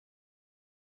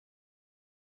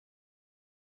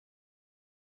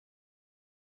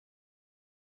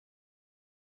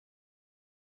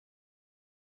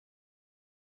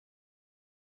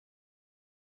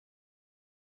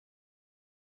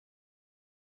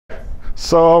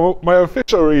So my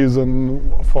official reason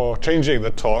for changing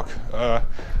the talk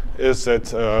is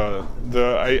that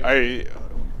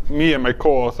me and my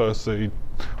co-authors,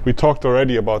 we talked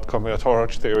already about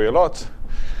combinatorial theory a lot.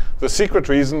 The secret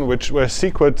reason, where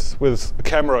secret with a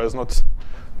camera is not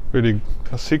really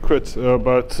a secret,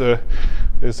 but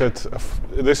is that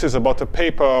this is about a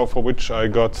paper for which I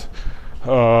got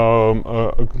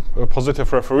a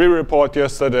positive referee report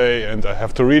yesterday, and I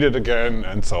have to read it again,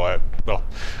 and so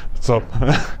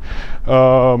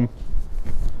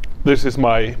this is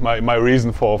my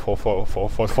reason for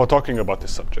talking about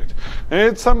this subject. And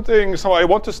it's something, so I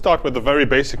want to start with a very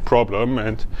basic problem,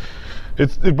 and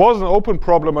it was an open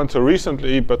problem until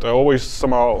recently, but I always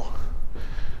somehow,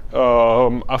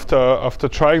 after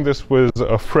trying this with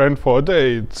a friend for a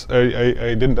day,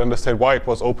 I didn't understand why it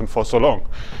was open for so long.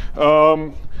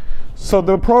 So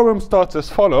the problem starts as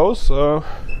follows.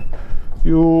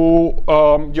 You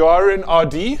are in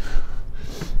RD.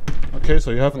 Okay, so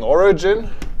you have an origin.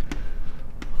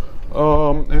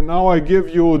 And now I give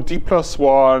you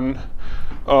d+1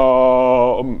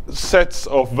 sets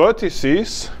of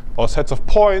vertices, or sets of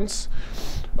points,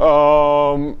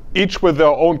 each with their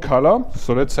own color.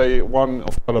 So let's say one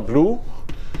of color blue,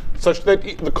 such that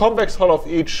the convex hull of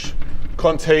each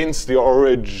contains the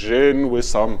origin with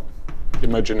some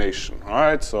imagination. All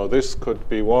right, so this could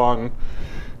be one.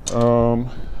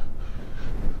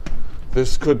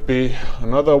 This could be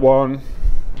another one.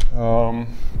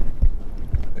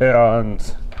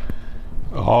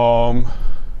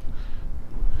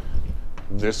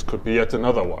 This could be yet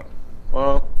another one.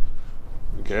 Well,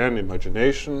 again,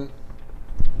 imagination,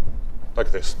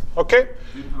 like this. Okay?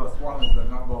 D+1 is the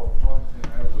number of points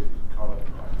in every color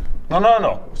class.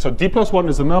 No. So d+1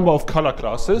 is the number of color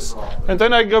classes, and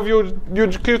then I give you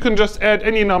can just add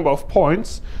any number of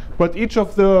points, but each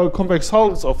of the convex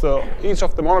hulls of each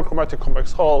of the monochromatic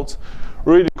convex hulls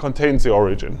really contains the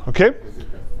origin. Okay?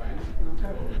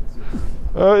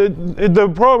 The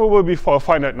problem will be for a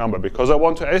finite number because I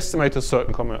want to estimate a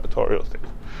certain combinatorial thing.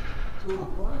 So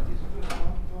why is first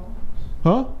one point?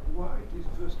 Huh? Why is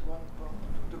first one point?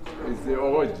 The color It's the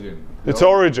origin. It's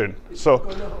origin. So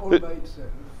the color all by itself.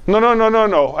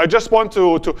 No. I just want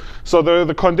to. So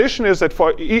the condition is that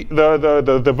for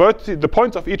the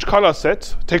points of each color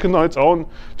set taken on its own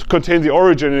to contain the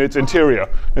origin in its interior,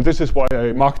 and this is why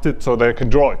I marked it so that I can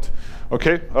draw it.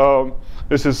 Okay.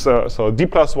 This is so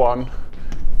d+1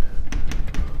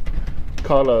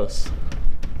 colors.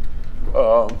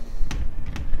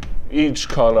 Each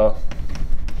color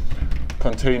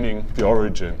containing the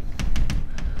origin.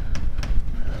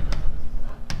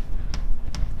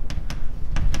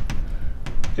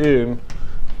 In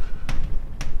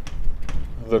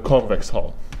the convex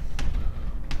hull.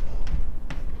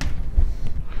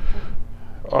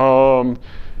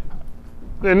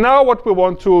 And now what we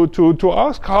want to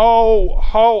ask,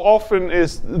 how often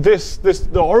is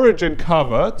the origin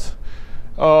covered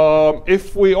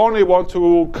if we only want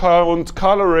to count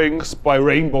colorings by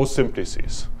rainbow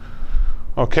simplices?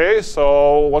 Okay,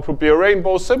 so what would be a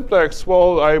rainbow simplex?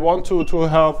 Well, I want to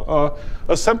have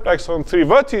a simplex on 3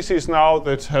 vertices now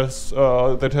that has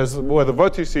where the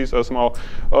vertices are somehow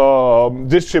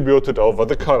distributed over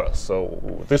the colors. So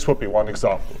this would be one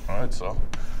example, right? So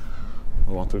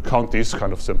we want to count these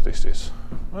kind of simplices.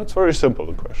 That's very simple,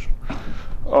 the question.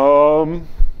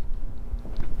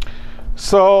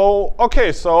 So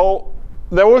okay, so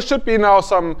there should be now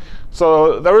some.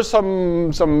 So there is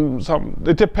some.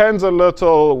 It depends a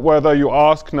little whether you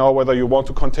ask now whether you want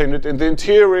to contain it in the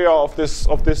interior of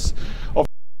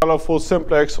colorful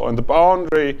simplex or in the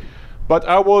boundary. But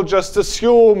I will just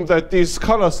assume that these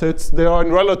color sets, they are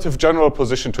in relative general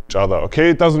position to each other. Okay,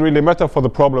 it doesn't really matter for the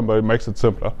problem, but it makes it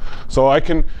simpler. So I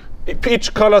can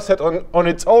each color set on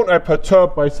its own I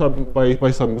perturb by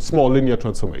some small linear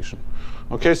transformation.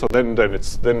 Okay, so then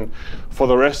for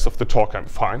the rest of the talk I'm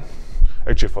fine.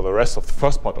 Actually, for the rest of the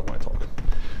first part of my talk.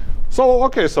 So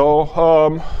okay, so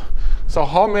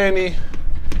how many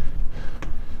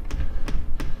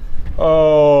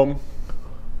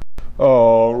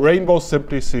rainbow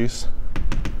simplices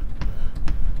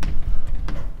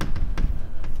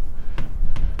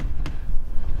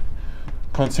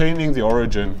containing the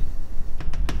origin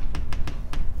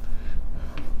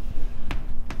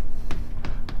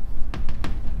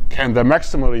can there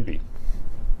maximally be?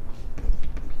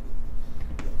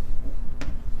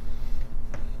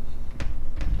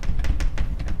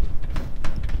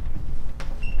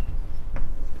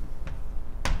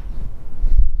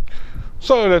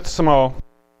 So let's somehow,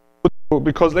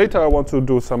 because later I want to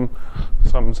do some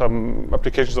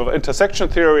applications of intersection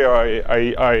theory.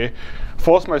 I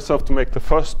force myself to make the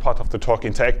first part of the talk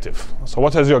interactive. So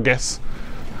what is your guess?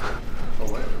 So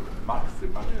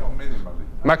maximally or minimally?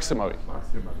 Maximally.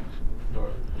 Maximally.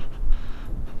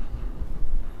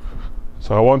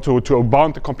 So I want to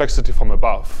bound the complexity from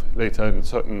above later in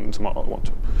certain. I want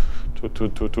to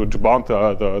bound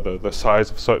the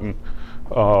size of certain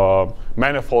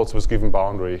manifolds with given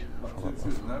boundary.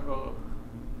 Since you never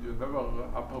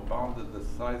upper bounded the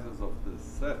sizes of the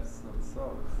sets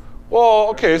themselves. Well,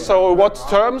 okay. So what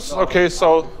terms? Okay,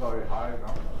 so. Very high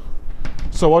numbers.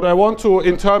 So what I want to,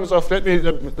 in terms of,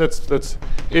 let's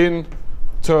in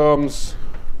terms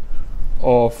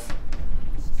of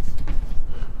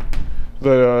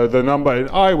the number in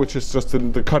I, which is just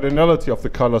the cardinality of the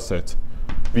color set,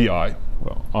 Vi.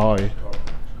 Well, I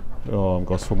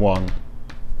goes from 1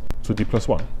 to d plus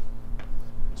 1.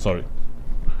 Sorry.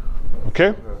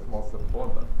 Okay? That's most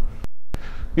important.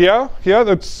 Yeah,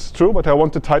 that's true, but I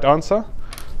want a tight answer.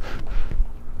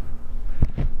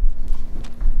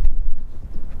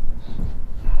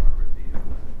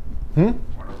 Hmm?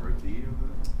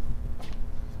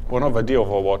 1 over d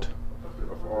over what? Of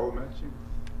all matching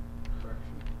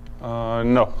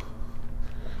fractions? No.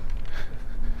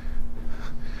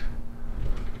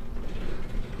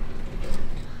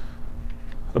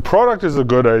 The product is a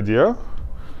good idea.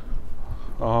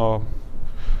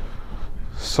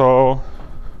 So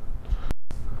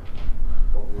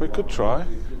we could try.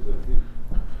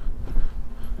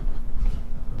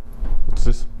 What's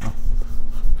this? Oh.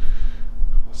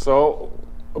 So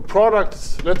a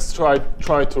product. Let's try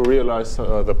to realize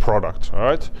the product. All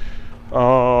right.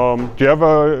 Do you have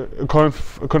a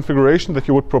configuration that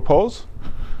you would propose?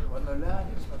 On the line,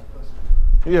 it's not possible.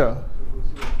 Yeah.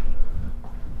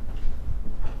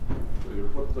 So you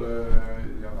put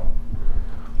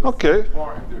Okay.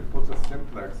 point, you put a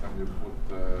simplex and you put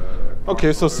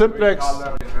Okay, so simplex.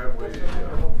 color in every,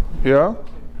 Yeah.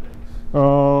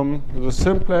 The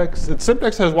simplex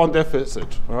has one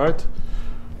deficit, right?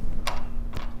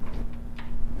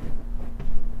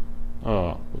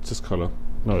 What's this color?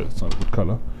 No, it's not a good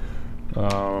color.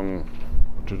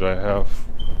 What did I have?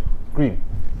 Green.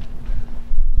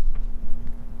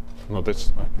 No,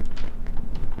 this.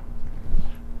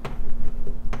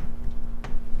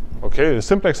 Okay, the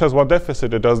simplex has one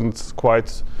deficit. It doesn't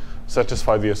quite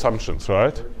satisfy the assumptions,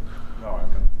 right? no, I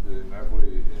mean in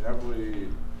every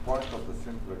point of the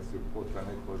simplex you put an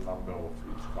equal number of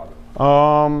each color.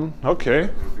 Okay. You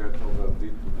get over d to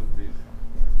the d.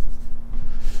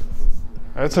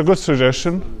 That's a good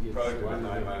suggestion.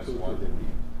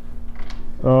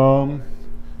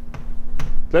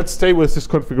 Let's stay with this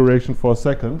configuration for a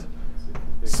second.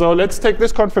 So let's take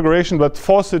this configuration but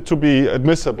force it to be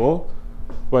admissible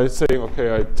by saying,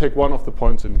 okay, I take one of the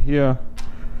points in here,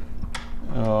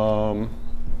 one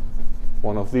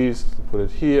of these, put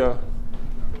it here,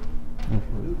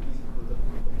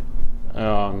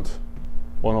 and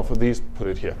one of these, put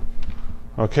it here.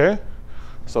 Okay?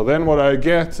 So then what I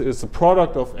get is the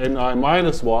product of ni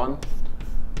minus 1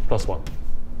 plus 1.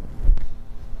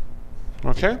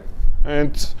 Okay?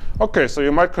 And okay, so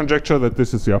you might conjecture that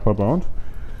this is the upper bound.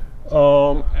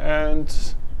 And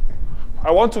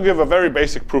I want to give a very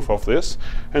basic proof of this.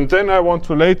 And then I want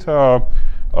to later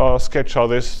sketch how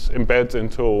this embeds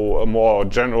into a more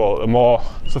general, a more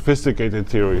sophisticated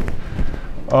theory.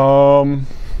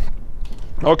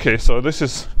 Okay, so this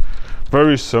is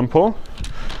very simple.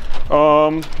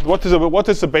 What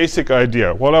is the basic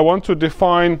idea? Well, I want to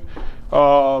define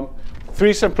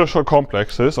 3 simplicial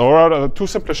complexes, or rather 2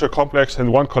 simplicial complexes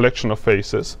and 1 collection of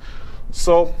faces.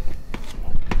 So,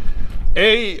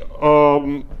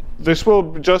 this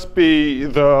will just be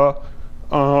the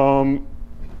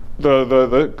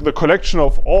collection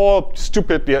of all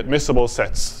stupidly admissible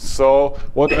sets. So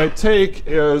what I take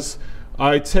is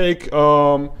I take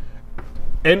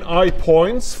ni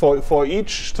points for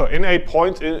each, so ni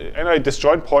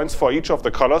disjoint points for each of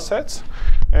the color sets,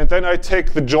 and then I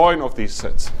take the join of these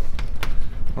sets.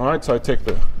 All right, so I take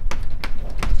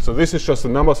so this is just the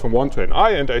numbers from 1 to ni,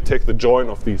 and I take the join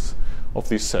of these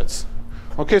sets.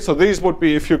 Okay, so these would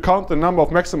be, if you count the number of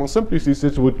maximal simplices,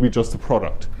 this would be just the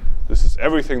product. This is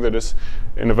everything that is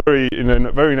in a very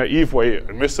naive way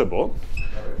admissible.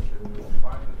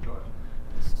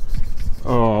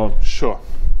 Sure.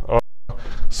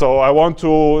 So I want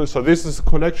to. So this is a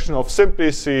collection of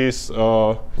simplices.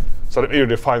 So let me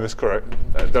define this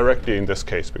directly in this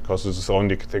case, because this is the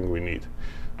only thing we need.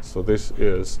 So this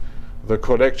is the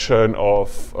collection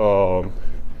of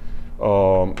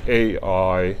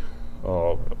AI.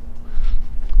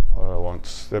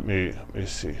 Let me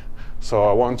see. So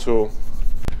I want to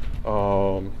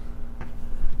go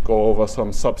over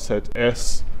some subset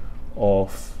S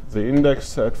of the index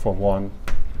set from 1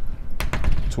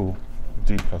 to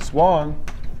d plus 1.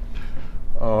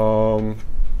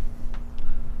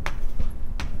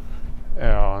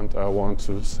 And I want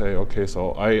to say, okay,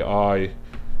 so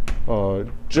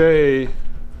j,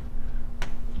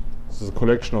 this is a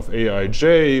collection of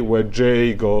aij where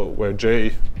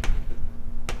j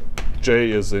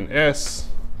is in S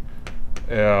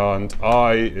and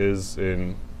I is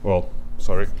in, well,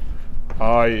 sorry,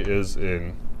 I is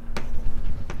in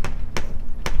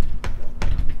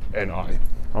Ni.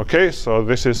 Okay, so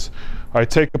this is, I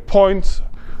take a point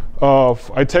of,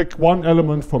 I take one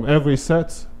element from every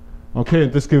set, okay,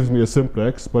 and this gives me a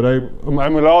simplex, but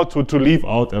I'm allowed to leave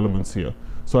out elements here.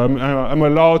 So I'm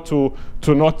allowed to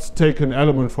not take an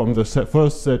element from the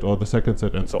first set or the second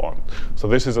set and so on. So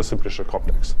this is a simplicial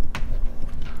complex.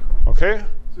 Okay?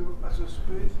 So as a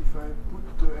space, if I put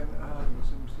an R in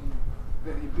something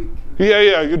very big.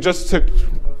 Yeah, you just take,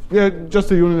 just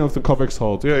the union of the convex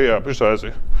hull. Yeah,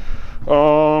 precisely.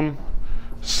 So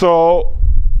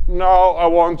now I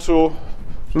want to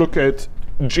look at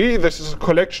G. This is a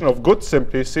collection of good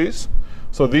simplices.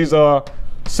 So these are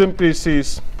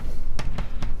simplices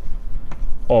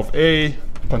of A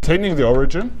containing the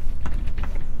origin.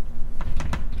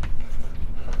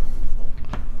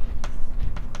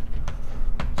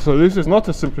 So this is not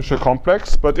a simplicial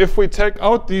complex, but if we take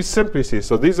out these simplices,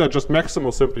 so these are just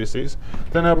maximal simplices,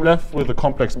 then I'm left with the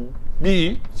complex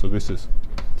B. So this is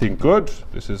thing good,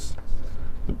 this is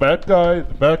the bad guy,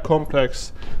 the bad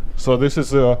complex. So this is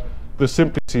the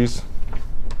simplices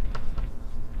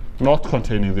not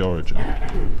containing the origin.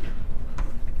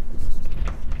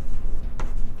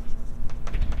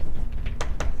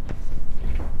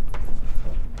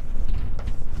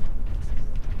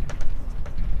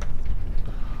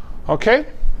 Okay,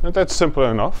 and that's simple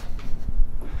enough.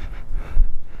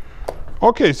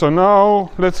 Okay, so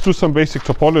now let's do some basic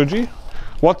topology.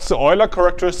 What's the Euler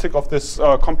characteristic of this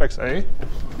complex A?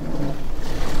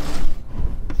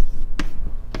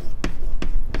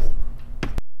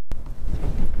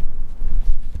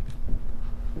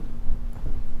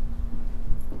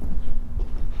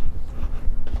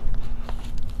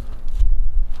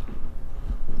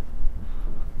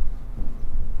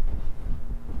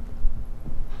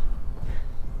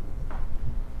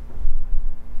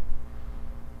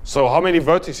 So how many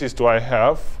vertices do I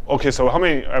have? Okay, so how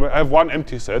many, I have one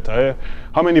empty set.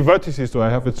 How many vertices do I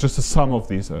have? It's just the sum of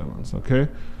these elements, okay?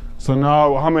 So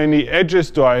now how many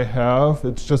edges do I have?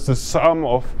 It's just the sum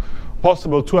of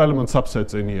possible two-element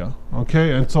subsets in here,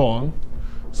 okay? And so on.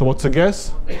 So what's the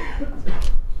guess?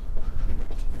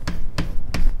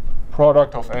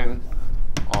 Product of n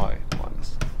I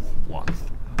minus 1,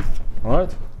 all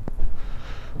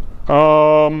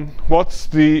right? What's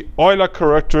the Euler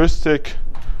characteristic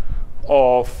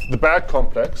of the bad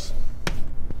complex?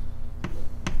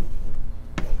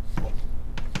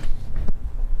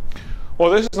 Well,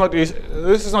 this is not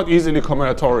easily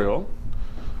combinatorial.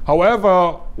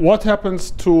 However, what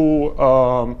happens to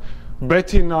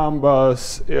Betti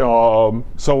numbers?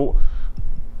 So,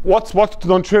 what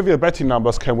non-trivial Betti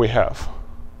numbers can we have?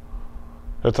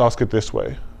 Let's ask it this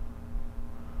way.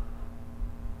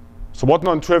 So, what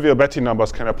non-trivial Betti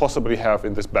numbers can I possibly have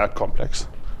in this bad complex?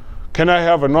 Can I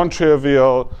have a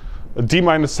non-trivial d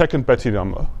minus second Betti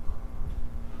number?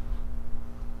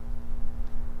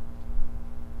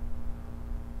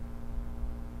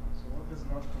 So what is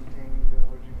not containing the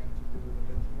origin and to do with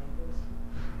the Betti numbers?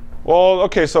 Well,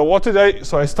 okay, so what did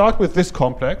so I start with this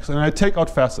complex and I take out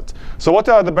facets. So what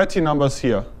are the Betti numbers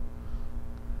here?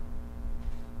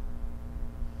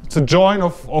 It's a join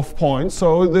of points,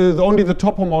 so only the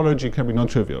top homology can be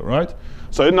non-trivial, right?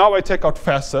 So now I take out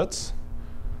facets.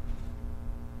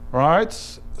 Right?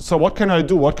 So what can I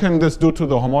do? What can this do to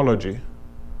the homology?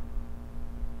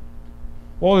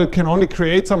 Well, it can only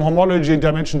create some homology in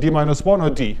dimension d minus 1 or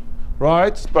d,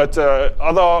 right? But the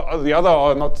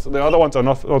other ones are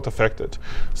not affected.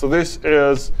 So this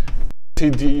is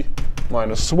d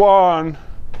minus 1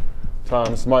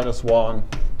 times minus 1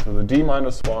 to the d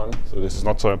minus 1. So this is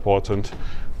not so important.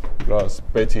 Plus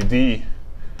Betti d.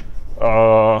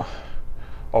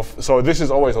 So this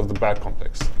is always of the bad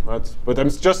complex, right? But I'm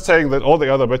just saying that all the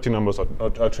other Betti numbers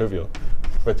are trivial.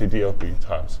 Betti d of b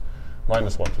times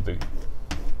minus 1 to d.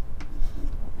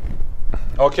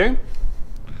 Okay.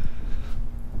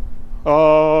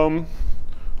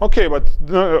 Okay, but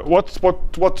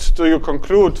what do you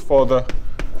conclude for the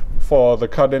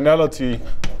cardinality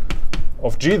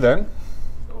of G then?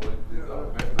 So these are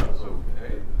vectors of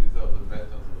A. These are the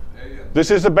vectors of A. And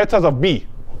this is the vectors of B.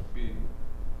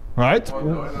 Right? Oh,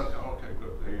 no, okay,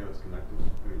 good. Yeah, it's connected.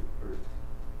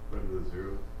 Where the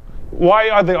 0? why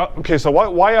are they okay? So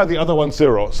why are the other ones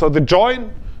 0? So the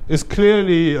join is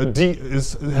clearly a D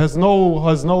has no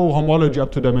homology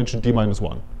up to dimension d minus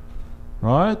 1,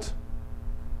 right?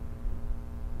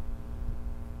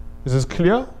 Is this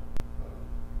clear?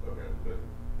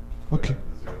 Okay.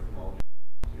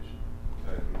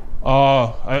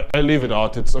 I leave it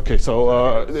out. It's okay.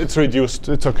 So it's reduced.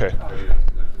 It's okay.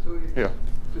 So it's Yeah.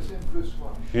 the same plus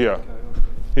 1. Yeah. Okay.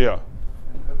 Yeah.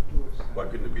 And up to a Why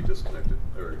couldn't it be disconnected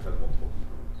or it had multiple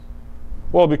components?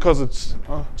 Well, because it's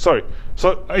sorry.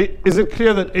 So is it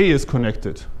clear that A is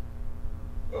connected?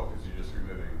 Oh, because you're just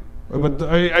removing. But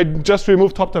I just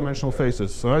removed top dimensional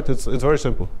faces. Right? It's very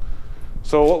simple.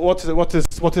 So what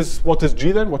is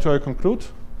G then? What do I conclude?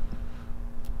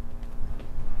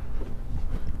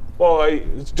 Well,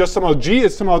 it's just somehow G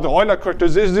is somehow the Euler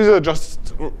characters. These are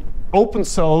just open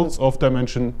cells of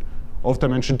dimension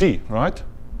D, right?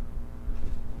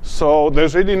 So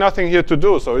there's really nothing here to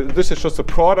do. So this is just a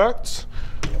product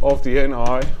of the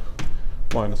Ni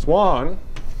minus 1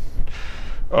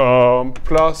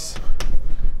 plus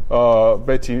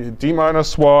Betty D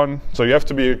minus 1. So you have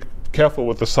to be careful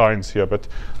with the signs here. But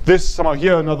this somehow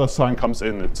here another sign comes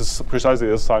in. It's precisely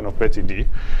the sign of Betty D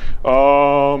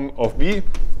of B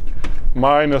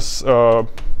minus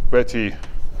Betty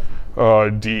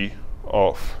D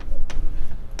of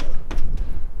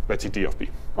Betty D of B.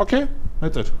 Okay,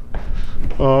 that's it.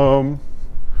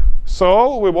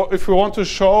 So if we want to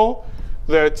show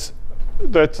that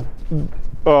the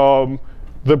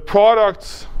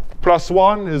product plus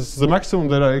 1 is the maximum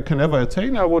that I can ever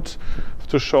attain, I would have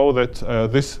to show that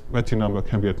this Betty number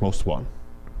can be at most 1.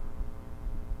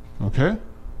 Okay?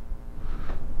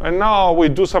 And now we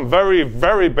do some very,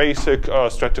 very basic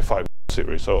stratified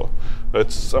series. So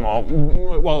that's somehow,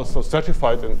 well, it's not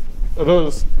stratified, and it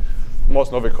is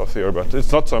most Novikov theory, but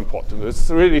it's not so important.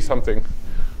 It's really something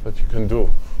that you can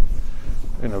do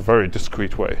in a very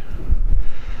discrete way.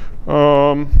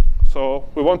 So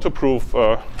we want to prove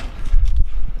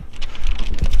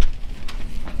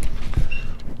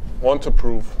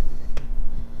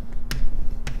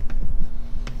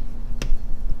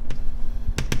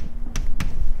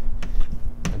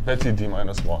Betty D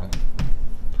minus 1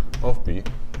 of B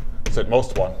is at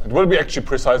most 1. It will be actually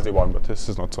precisely 1, but this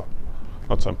is not so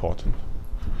important.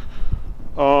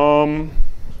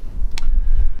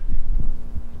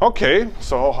 Okay,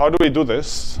 so how do we do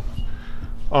this?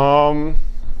 Well,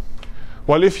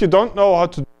 if you don't know how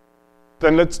to,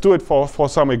 then let's do it for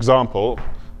some example.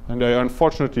 And I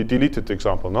unfortunately deleted the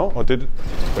example, no? Or did it?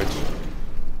 Wait.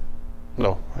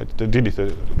 No, I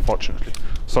deleted it, unfortunately.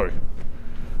 Sorry.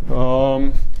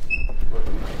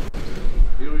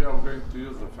 Here we are going to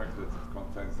use the fact that it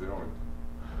contains the origin.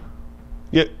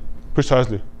 Yeah,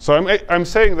 precisely. So I'm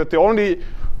saying that the only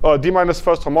D minus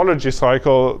first homology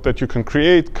cycle that you can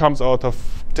create comes out of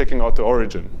taking out the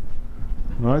origin.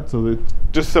 Right? So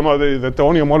just somehow that the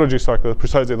only homology cycle is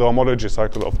precisely the homology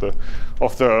cycle of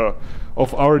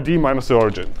our D minus the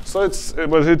origin. So it's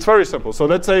very simple. So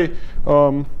let's say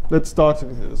let's start.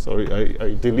 Sorry,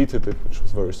 I deleted it, which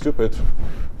was very stupid.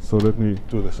 So let me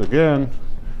do this again.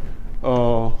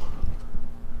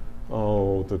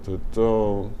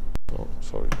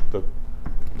 Sorry.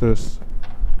 This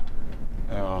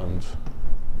and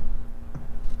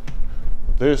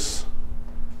this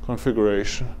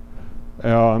configuration,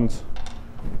 and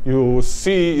you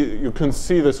can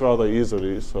see this rather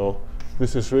easily. So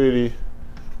this is really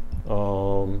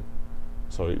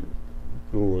sorry,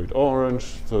 blue, red,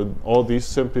 orange. So all these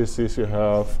simplices you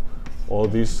have, all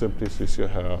these simplices you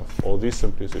have, all these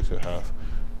simplices you have.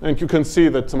 And you can see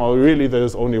that somehow really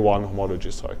there's only one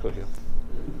homology cycle here.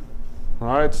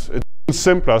 Right? It's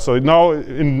simpler. So now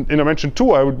in dimension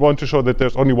 2, I would want to show that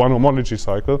there's only one homology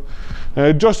cycle. And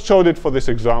I just showed it for this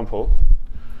example.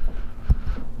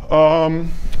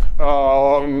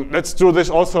 Let's do this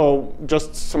also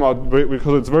just somehow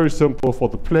because it's very simple for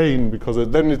the plane, because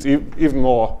then it's even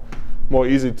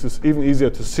easier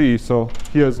to see. So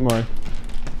here's my.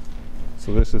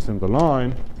 So this is in the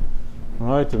line,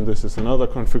 right? And this is another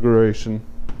configuration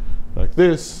like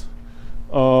this.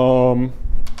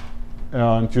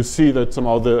 And you see that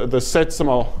somehow the set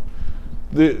somehow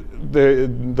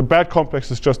the bad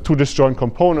complex is just two disjoint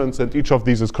components, and each of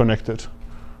these is connected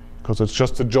because it's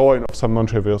just a join of some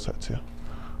non-trivial sets here.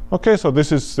 Okay, so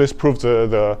this proves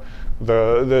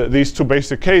these two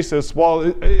basic cases.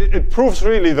 Well, it proves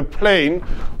really the plane,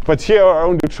 but here I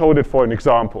only showed it for an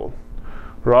example,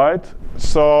 right?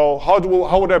 So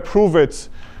how would I prove it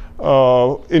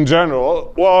in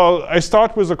general? Well, I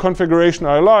start with a configuration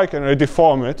I like and I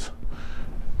deform it,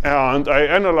 and I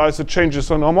analyze the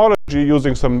changes on homology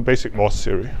using some basic Morse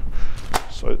theory.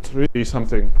 So it's really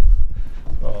something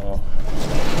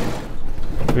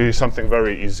be something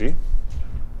very easy.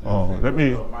 Let me.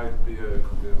 There might be a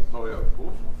combinatorial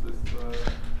proof of this.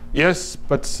 Yes,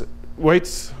 but wait.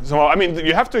 So I mean,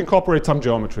 you have to incorporate some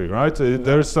geometry, right?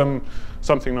 There is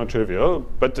something non-trivial,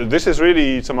 but this is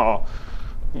really somehow.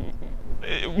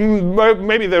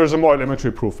 Maybe there is a more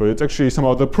elementary proof. It's actually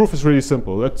somehow the proof is really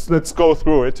simple. Let's go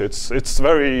through it. It's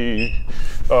very.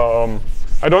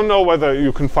 I don't know whether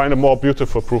you can find a more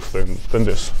beautiful proof than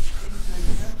this.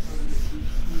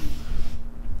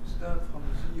 Start from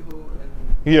 0 and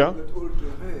Yeah. get all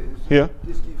the rays. Yeah.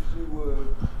 This gives you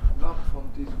a map from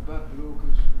this bad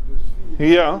locus to the sphere.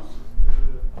 Yeah.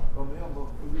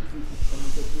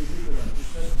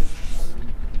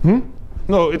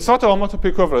 No, it's not a homotopy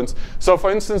equivalence. So,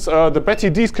 for instance, the Betty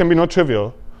D's can be not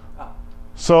trivial.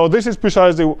 So this is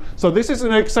precisely. So this is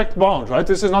an exact bound, right?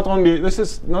 This is not only. This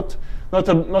is not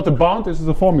a bound. This is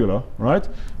a formula, right?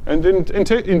 And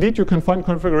indeed, you can find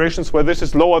configurations where this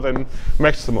is lower than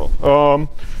maximal.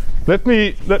 Let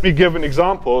me give an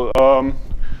example.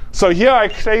 So here I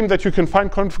claim that you can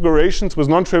find configurations with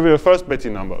non-trivial first Betty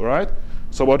number, right?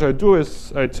 So what I do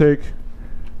is I take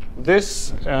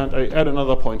this and I add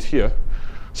another point here.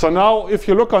 So now if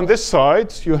you look on this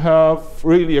side, you have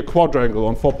really a quadrangle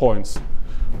on 4 points.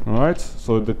 All right?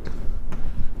 So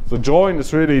the join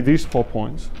is really these 4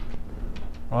 points.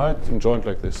 Right? And joined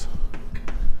like this.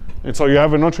 And so you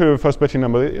have a non-trivial first Betty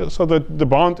number. So the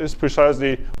bound is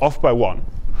precisely off by 1.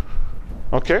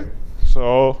 Okay?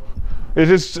 So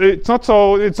it's not a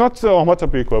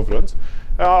homotopy equivalence.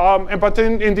 But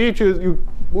indeed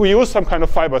we use some kind of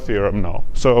fiber theorem now.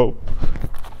 So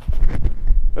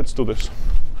let's do this.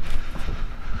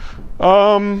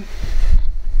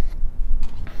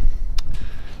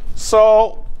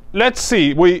 So let's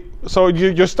see. So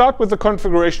you start with the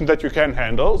configuration that you can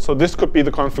handle. So this could be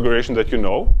the configuration that you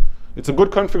know. It's a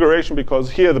good configuration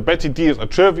because here the Betty D's are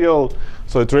trivial.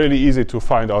 So it's really easy to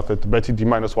find out that the Betty D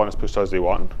minus 1 is precisely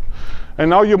 1. And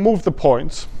now you move the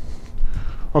points.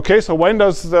 Okay, so when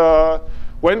does the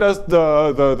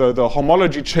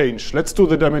homology change? Let's do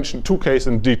the dimension 2 case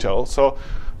in detail. So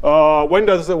when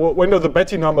do the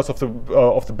Betty numbers of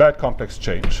the bad complex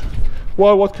change?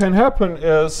 Well, what can happen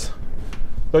is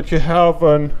that you have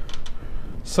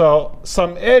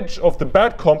some edge of the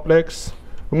bad complex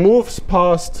moves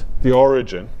past the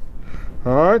origin.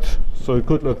 All right. So it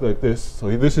could look like this.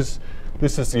 So this is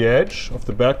the edge of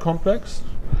the bad complex.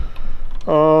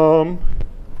 And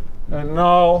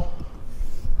now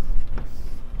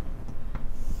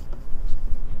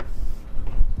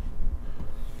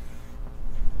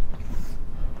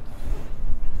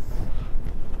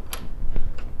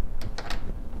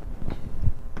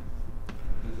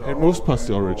it moves past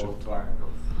the origin.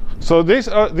 So these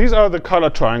are the color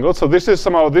triangles. So this is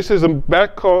a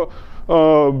bad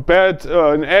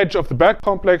an edge of the bad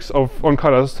complex on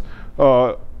colors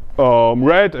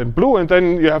red and blue, and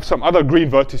then you have some other green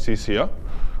vertices here,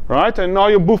 right? And now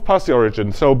you move past the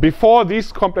origin. So before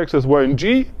these complexes were in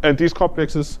G, and these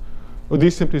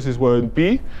simplices were in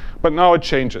B, but now it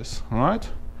changes, right?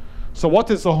 So what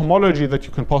is the homology that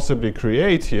you can possibly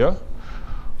create here?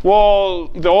 Well,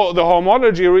 the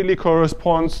homology really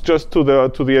corresponds just to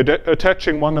the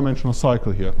attaching one-dimensional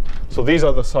cycle here. So these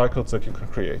are the cycles that you can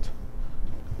create.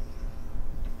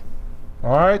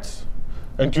 All right,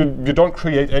 and you don't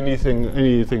create anything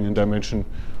in dimension,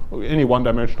 any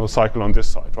one-dimensional cycle on this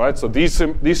side, right? So these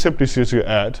simplices you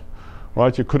add,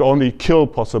 right? You could only kill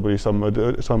possibly some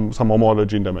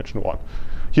homology in dimension 1.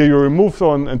 Here you remove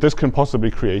one, and this can possibly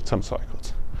create some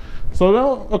cycles. So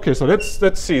now, okay, so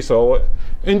let's see. So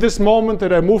in this moment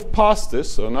that I moved past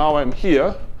this, so now I'm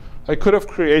here, I could have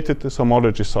created this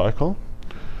homology cycle.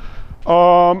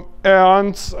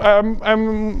 And I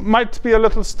might be a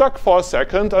little stuck for a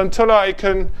second until I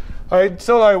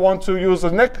want to use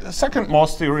a second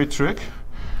Morse theory trick.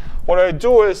 What I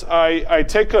do is I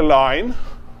take a line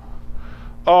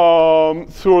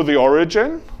through the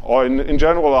origin, or in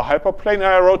general a hyperplane, and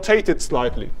I rotate it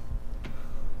slightly.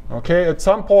 Okay, at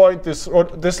some point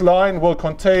this line will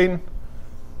contain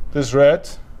this red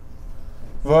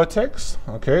vertex.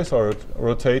 Okay, so I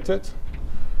rotate it.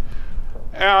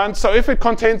 And so if it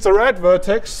contains the red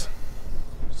vertex,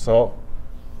 or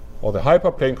the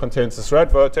hyperplane contains this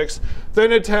red vertex,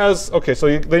 then it has, okay,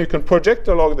 so then you can project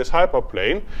along this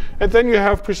hyperplane, and then you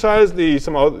have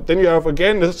then you have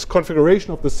again this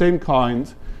configuration of the same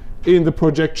kind in the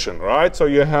projection, right? So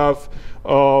you have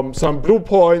some blue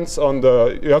points on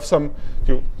so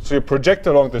you project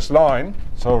along this line,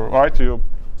 so right, so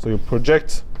you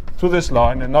project to this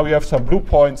line, and now you have some blue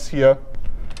points here,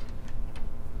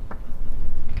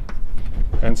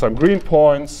 and some green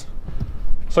points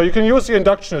So you can use the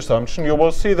induction assumption. You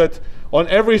will see that on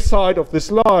every side of this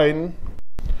line,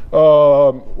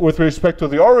 with respect to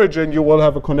the origin, you will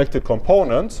have a connected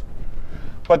component.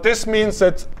 But this means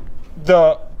that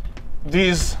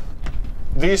these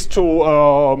two,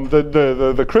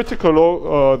 the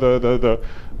critical,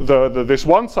 this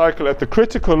one cycle at the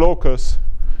critical locus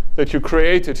that you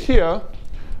created here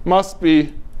must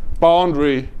be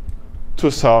boundary to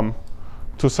some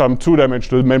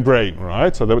two-dimensional membrane,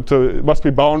 right? So it must be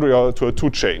boundary to a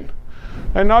two-chain.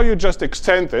 And now you just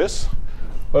extend this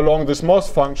along this Morse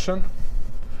function,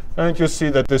 and you see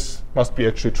that this must be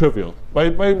actually trivial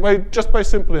just by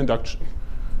simple induction.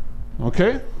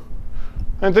 Okay?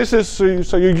 And this is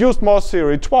so you used Morse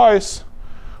theory twice,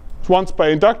 once by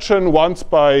induction, once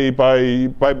by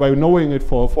knowing it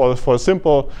for a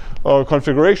simple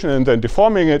configuration and then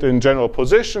deforming it in general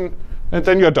position, and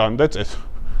then you're done. That's it.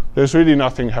 There's really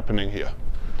nothing happening here.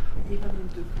 Even in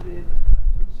the plane, I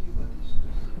don't see what is the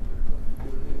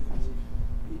simple configuration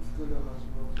if each color has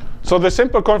more. So the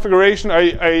simple configuration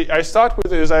I start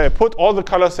with is I put all the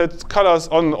colors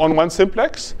on one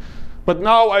simplex, but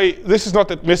now this is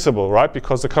not admissible, right?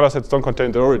 Because the color sets don't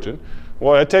contain the origin.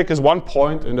 What I take is one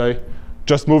point and I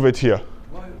just move it here.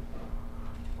 Why?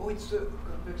 Oh, it's a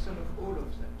convection of all of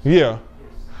them. Yeah.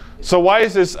 So why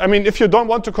is this? I mean, if you don't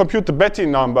want to compute the Betti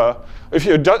number, if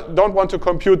you don't want to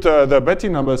compute the Betti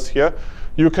numbers here,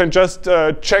 you can just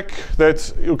check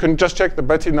that. You can just check the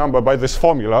Betti number by this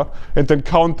formula, and then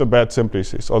count the bad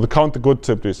simplices or count the good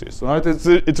simplices. Right?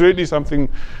 It's really something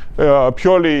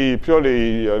purely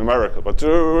numerical. But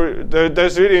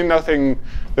there's really nothing.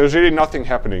 There's really nothing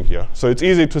happening here. So it's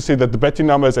easy to see that the Betti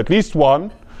number is at least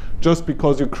 1. Just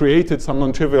because you created some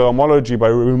non-trivial homology by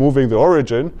removing the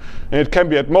origin. And it can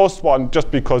be at most 1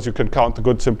 just because you can count the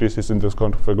good simplices in this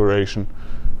configuration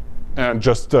and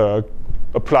just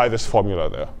apply this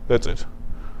formula there. That's it.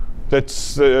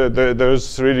 There's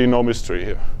really no mystery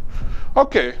here.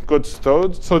 Okay, good. So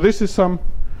this is some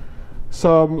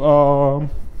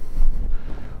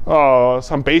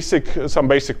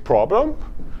basic problem.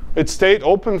 It stayed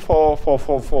open for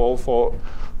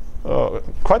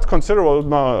quite considerable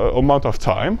amount of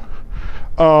time,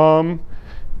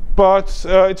 but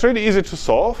it's really easy to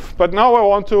solve. But now I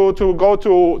want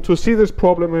to see this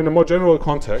problem in a more general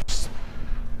context.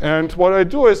 And what I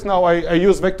do is now I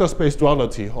use vector space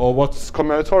duality, or what's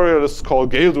combinatorialists call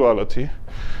Gale duality.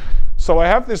 So I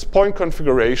have this point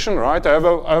configuration, right? I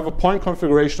have a point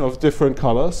configuration of different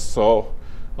colors. So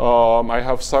I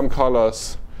have some color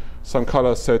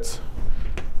sets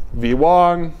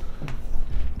V1,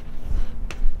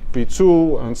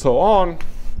 V2, and so on.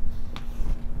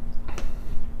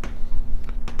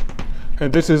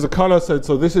 And this is a color set,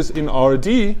 so this is in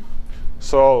RD.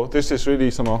 So this is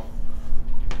really somehow,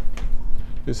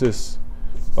 this is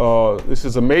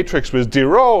a matrix with d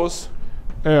rows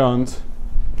and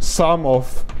sum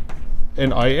of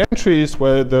ni entries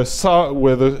where the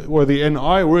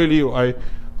ni really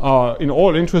in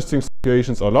all interesting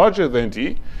situations are larger than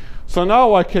d. So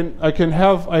now I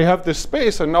have this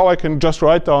space, and now I can just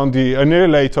write down the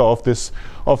annihilator of this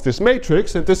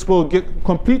matrix, and this will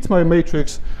complete my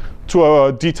matrix to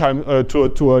a d time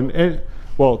to an n,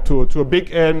 well to a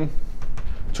big N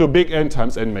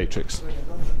times n matrix.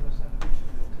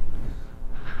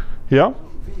 Yeah.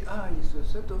 VI is a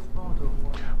set of bound or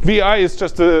one? VI is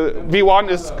just V1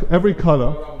 is every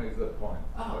color. Column is a point.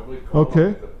 Every column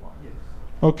Okay. is a point. Yes.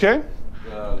 Okay.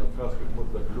 The first we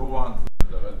put the blue ones and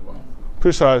the red ones.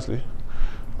 Precisely.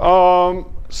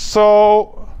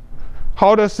 So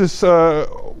how does this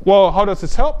how does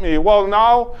this help me? Well,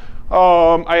 now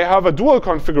I have a dual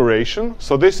configuration.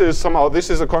 So this is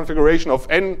a configuration of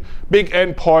big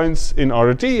N points in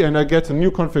RD, and I get a new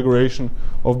configuration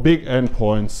of big N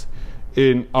points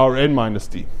in Rn minus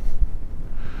d.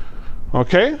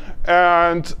 Okay,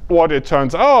 and what it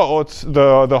turns out,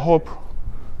 the whole,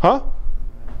 huh?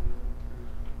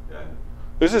 Yeah.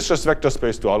 This is just vector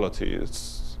space duality.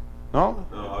 It's no.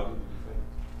 No, I didn't say.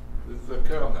 This is a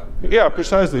kernel. Yeah,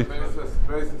 precisely.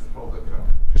 Basis for the kernel.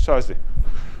 Precisely.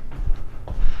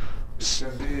 It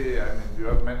can be, I mean, you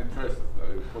have many choices.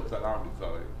 You put an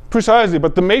arbitrary. Precisely,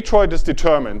 but the matroid is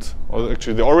determined, or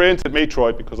actually the oriented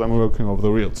matroid, because I'm working over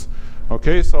the reals.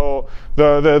 Okay, so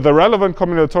the relevant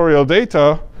combinatorial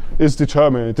data is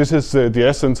determined. This is the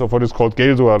essence of what is called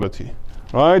Gale duality,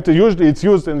 right? Usually it's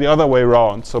used in the other way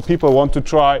around. So people want to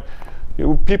try.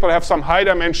 People have some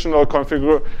high-dimensional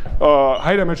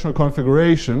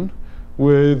configuration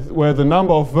where the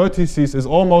number of vertices is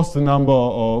almost the number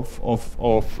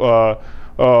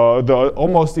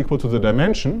almost equal to the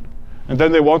dimension, and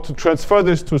then they want to transfer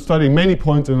this to studying many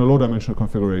points in a low-dimensional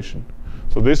configuration.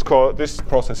 So this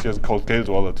process here is called gale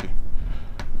duality.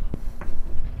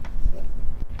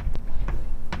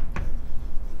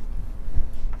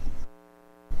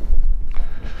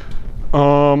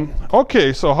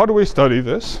 Okay, so how do we study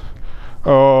this?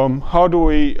 How do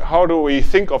we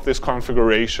think of this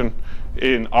configuration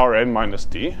in Rn minus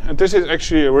d? And this is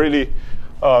actually really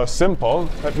simple.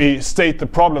 Let me state the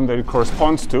problem that it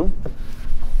corresponds to.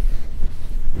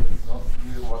 It's not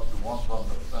clear what you want to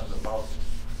understand about it.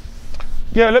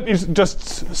 Yeah, let me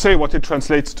just say what it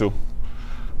translates to.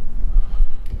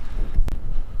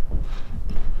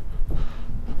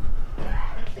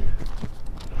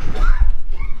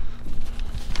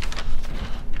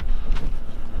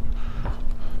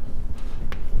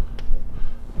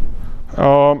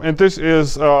 And this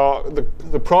is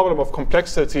the problem of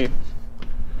complexity,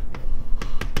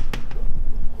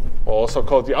 also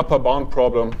called the upper bound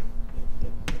problem.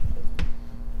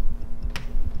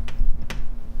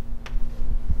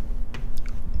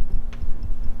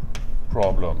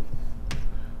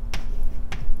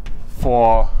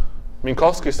 For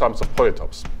Minkowski sums of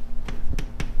polytopes.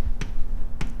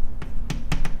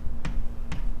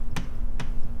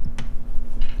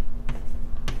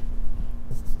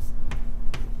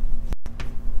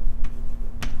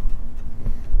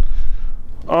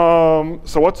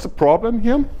 So what's the problem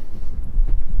here?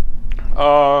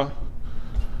 Well,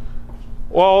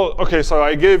 okay, so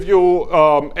I gave you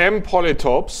m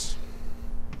polytopes.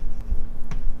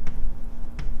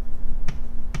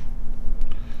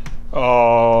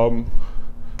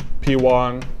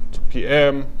 P1 to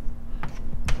Pm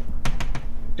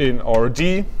in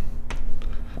Rd.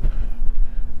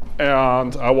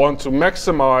 And I want to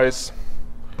maximize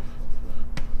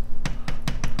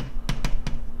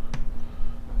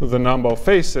the number of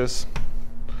faces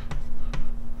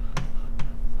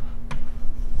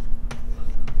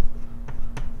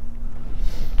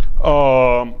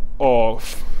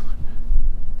of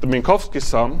the Minkowski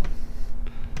sum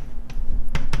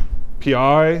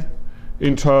Pi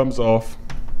in terms of,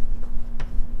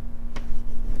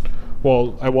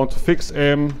 well, I want to fix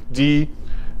M, D,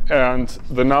 and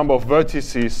the number of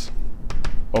vertices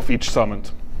of each summand.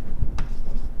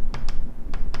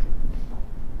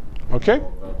 Okay?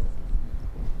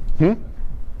 Hmm? You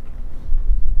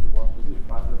want to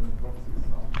define the Minkowski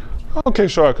sum? Okay,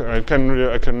 sure. I can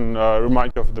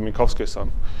remind you of the Minkowski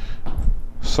sum.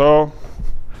 So,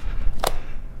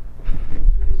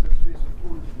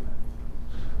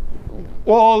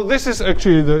 well, this is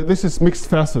actually this is mixed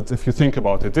facets if you think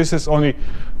about it. This is only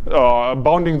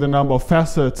bounding the number of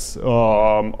facets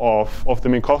of the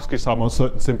Minkowski sum on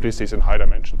certain simplices in high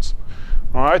dimensions.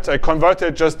 All right, I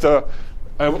converted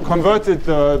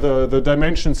the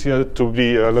dimensions here to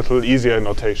be a little easier in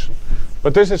notation.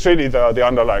 But this is really the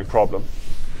underlying problem.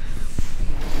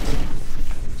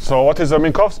 So what is a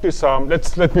Minkowski sum?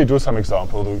 Let me do some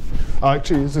example.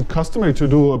 Actually, is it customary to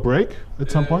do a break at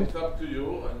some point? It's up to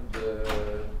you, and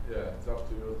it's up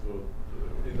to you to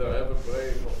either have a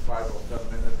break of 5 or 10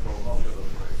 minutes or not have a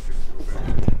break if you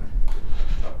really.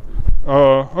 It's up to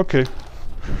you. Okay.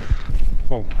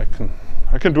 Well,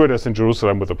 I can do it as in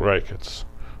Jerusalem with a break. It's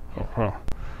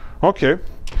okay.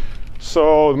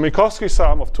 So the Minkowski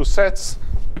sum of two sets.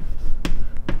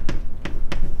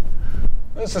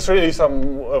 This is really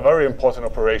a very important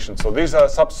operation. So these are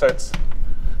subsets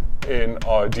in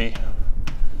Rd.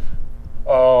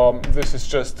 This is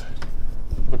just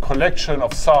the collection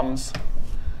of sums,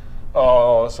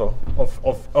 so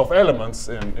of elements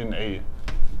in A,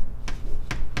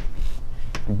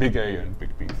 big A and big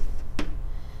B.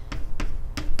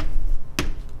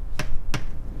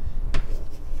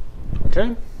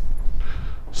 Okay.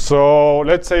 So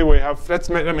let's say we have. Let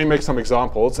me make some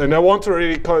examples, and I want to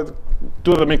really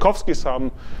do the Minkowski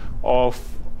sum of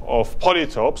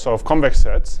polytopes, of convex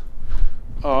sets.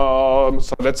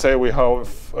 So let's say we have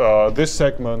this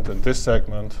segment and this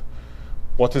segment.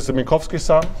 What is the Minkowski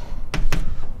sum?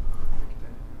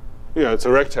 Yeah, it's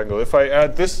a rectangle. If I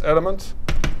add this element,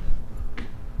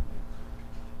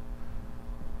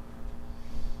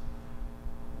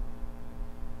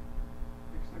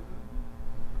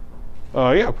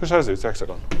 yeah, precisely, it's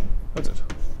hexagon. That's it.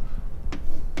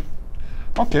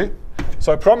 Okay,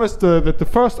 so I promised that the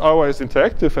first hour is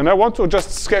interactive, and I want to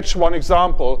just sketch one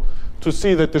example to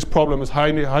see that this problem is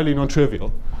highly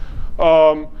non-trivial.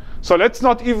 So let's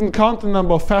not even count the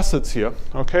number of facets here,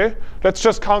 okay? Let's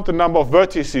just count the number of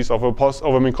vertices of a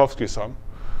Minkowski sum.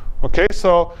 Okay,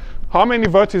 so how many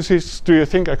vertices do you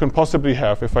think I can possibly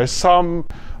have if I sum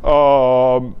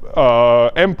m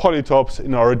polytopes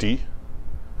in Rd?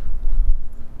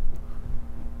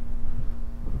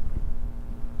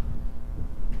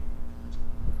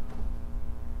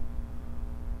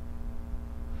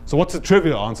 So what's the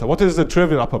trivial answer? What is the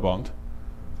trivial upper bound?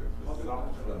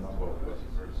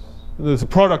 It's a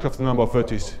product of the number of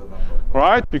vertices,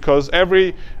 right? Because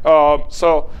every,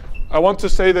 so I want to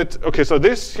say that, okay, so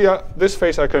this here, this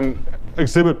face I can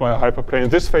exhibit by a hyperplane,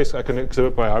 this face I can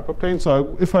exhibit by a hyperplane.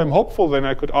 So if I'm hopeful, then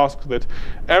I could ask that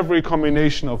every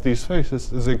combination of these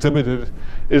faces is exhibited,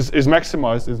 is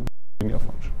maximized in the linear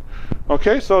function.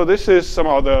 Okay, so this is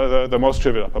somehow the most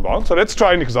trivial upper bound. So let's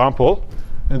try an example,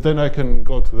 and then I can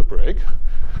go to the break.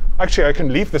 Actually, I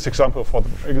can leave this example for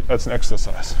as an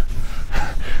exercise.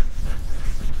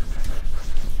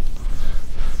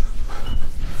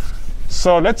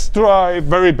 So let's try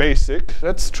very basic.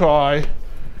 Let's try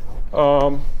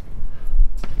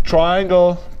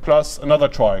triangle plus another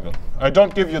triangle. I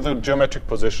don't give you the geometric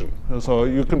position, so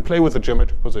you can play with the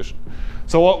geometric position.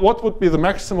 So what would be the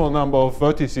maximal number of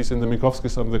vertices in the Minkowski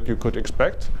sum that you could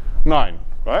expect? 9,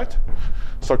 right?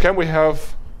 So can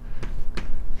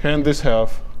this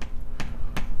have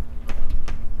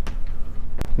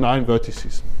 9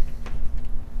 vertices?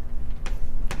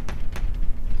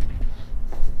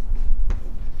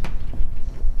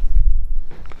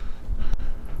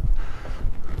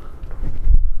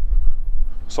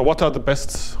 So what are the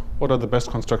best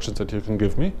constructions that you can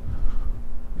give me?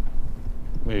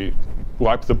 We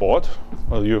wipe the board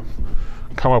while you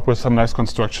come up with some nice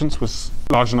constructions with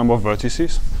large number of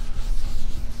vertices.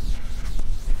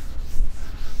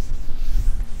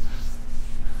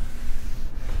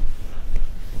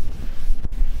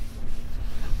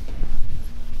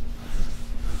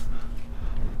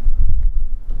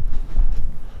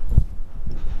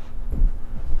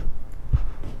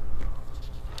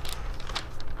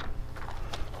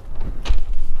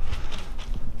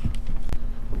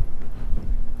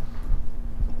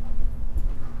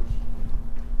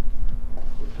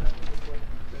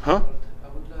 Huh? I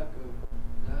would like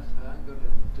a nice triangle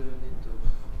and turn it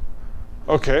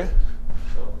off. Okay.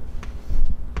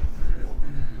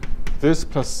 This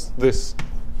plus this.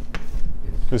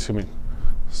 This you mean.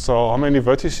 So how many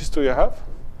vertices do you have?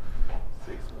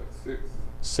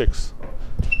 6.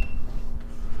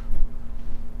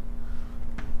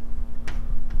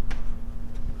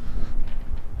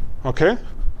 Okay.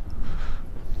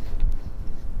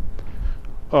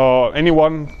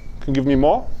 Anyone can give me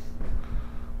more?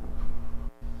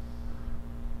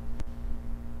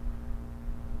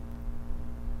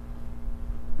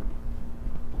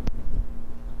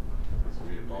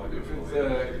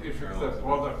 If it's a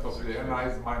product of the ni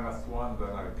is -1, then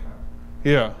I can.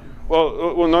 Yeah.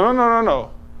 Well,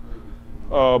 no.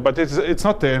 But it's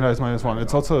not the ni is -1.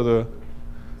 It's also the.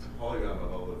 It's a polygon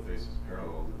with all the faces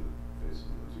parallel to the faces of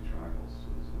the two triangles. So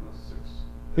there's enough 6.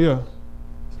 Yeah.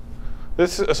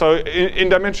 This so in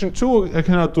dimension 2 I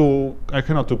cannot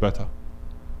do better.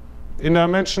 In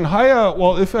dimension higher,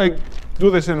 well, if I do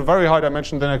this in a very high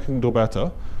dimension, then I can do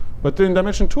better. But in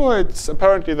dimension 2, it's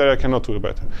apparently that I cannot do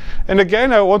better. And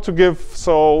again, I want to give.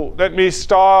 So let me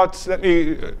start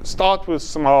with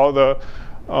somehow the.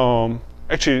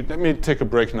 Actually, let me take a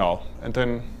break now, and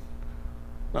then.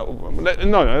 No.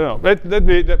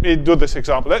 Let me do this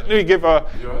example. Let me give a.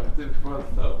 You have the first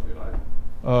self,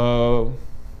 right?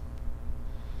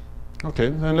 Okay,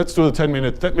 then let's do a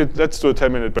 10-minute. Let's do a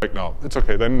 10-minute break now. It's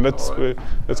okay. Then let's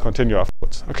continue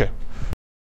afterwards. Okay.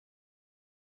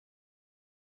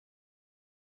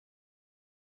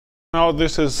 Now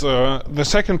this is the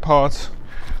second part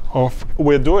of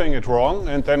we're doing it wrong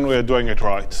and then we're doing it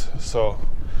right. So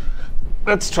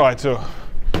let's try to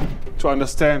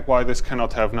understand why this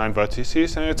cannot have 9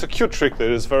 vertices. And it's a cute trick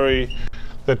that is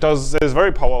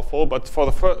very powerful. But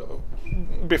for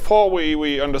before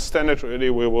we understand it really,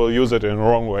 we will use it in the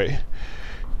wrong way.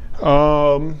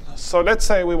 So let's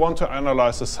say we want to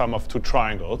analyze the sum of 2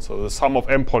 triangles, so the sum of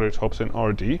m polytopes in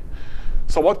RD.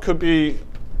 So what could be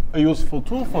a useful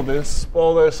tool for this?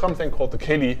 Well, there's something called the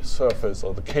Cayley surface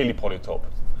or the Cayley polytope.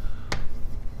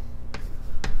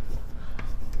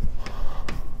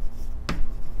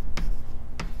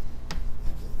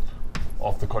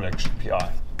 Of the collection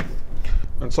Pi.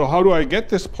 And so how do I get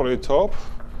this polytope?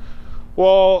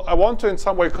 Well, I want to in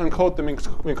some way encode the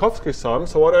Minkowski sum.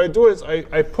 So what I do is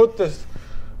I put this,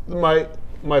 my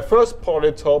first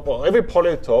polytope, or every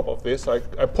polytope of this, I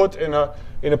put in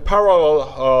a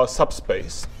parallel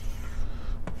subspace.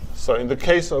 So in the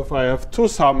case of I have 2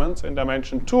 summons in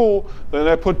dimension 2, then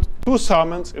I put 2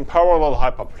 summons in parallel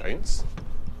hyperplanes.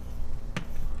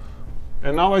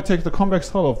 And now I take the convex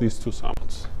hull of these 2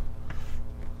 summons.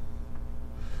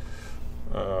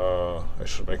 I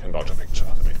should make a larger picture.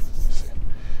 Let me see.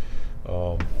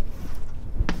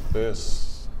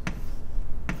 This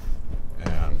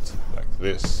and like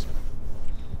this.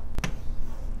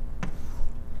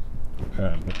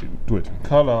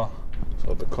 color,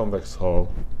 so the convex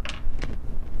hull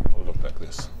will look like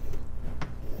this.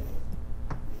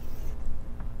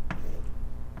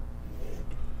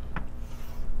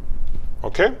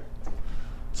 Okay?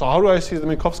 So how do I see the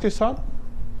Minkowski sum?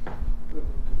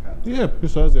 Yeah,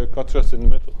 besides they got just in the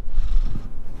middle.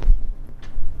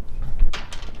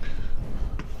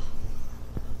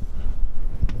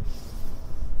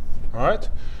 All right.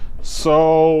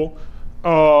 So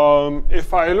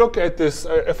if I look at this,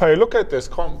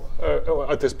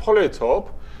 polytope,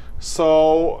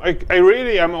 so I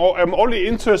really am only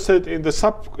interested in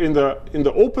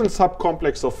the open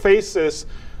subcomplex of faces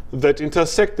that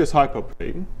intersect this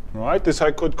hyperplane. Right. This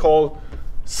I could call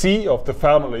C of the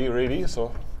family, really.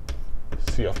 So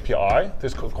C of pi.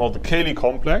 This could call the Cayley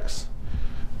complex.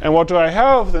 And what do I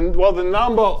have then? Well, the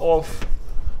number of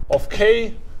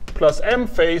K plus M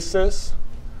faces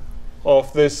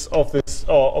of this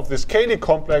Cayley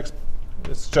complex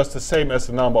is just the same as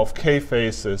the number of K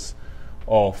faces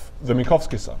of the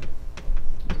Minkowski sum.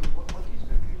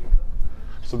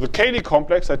 So the Cayley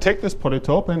complex, I take this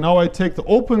polytope, and now I take the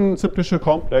open simplicial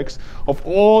complex of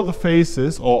all the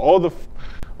faces, or all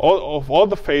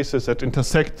the faces that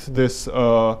intersect this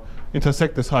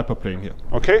hyperplane here.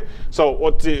 Okay. So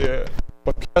what Pierre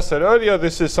said earlier,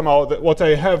 this is somehow what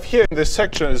I have here in this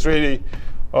section is really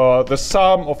the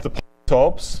sum of the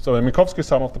polytopes, so the Minkowski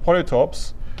sum of the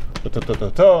polytopes,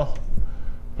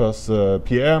 plus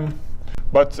PM.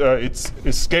 But it's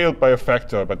scaled by a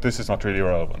factor, but this is not really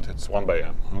relevant. It's 1 by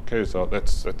m. Okay, so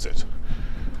that's it.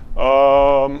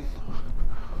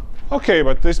 Okay,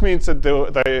 but this means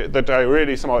that I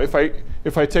really somehow, if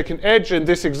I take an edge in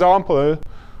this example,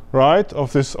 right,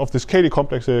 of this Cayley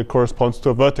complex, it corresponds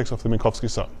to a vertex of the Minkowski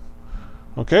sum.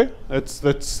 Okay, it's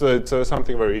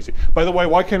something very easy. By the way,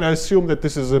 why can I assume that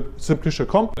this is a simplicial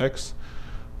complex?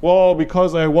 Well,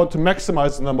 because I want to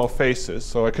maximize the number of faces,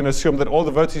 so I can assume that all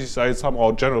the vertices are in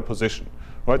somehow general position.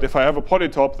 Right? If I have a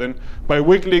polytope, then by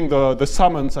wiggling the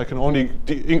summons, I can only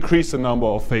increase the number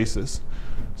of faces.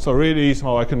 So really,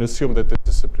 somehow I can assume that this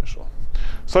is simplicial.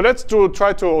 So let's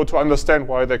try to understand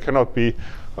why there cannot be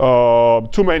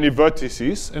too many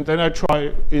vertices, and then I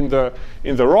try in the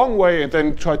wrong way, and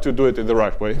then try to do it in the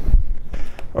right way.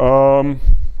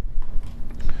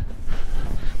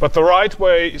 But the right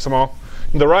way somehow.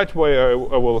 In the right way, I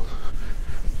will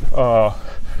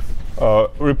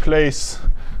replace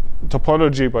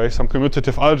topology by some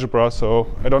commutative algebra. So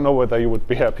I don't know whether you would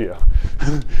be happier.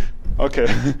 Okay.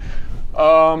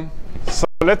 So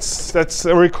let's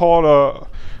recall.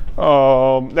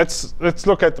 Let's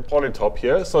look at the polytope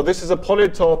here. So this is a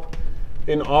polytope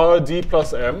in R D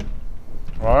plus M,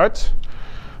 right?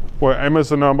 Where M is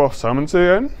the number of summons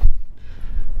again.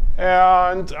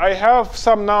 And I have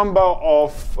some number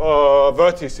of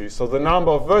vertices. So the number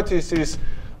of vertices,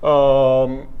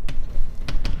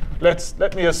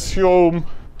 let me assume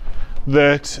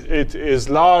that it is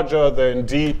larger than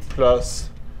D plus,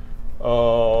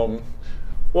 what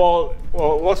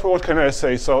can I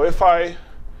say? So if I,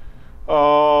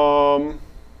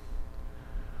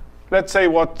 let's say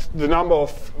what the number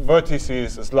of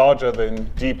vertices is larger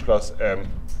than D plus M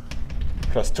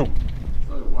plus 2. So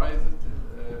why is it?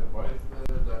 Why is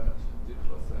the dimension D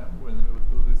plus M when you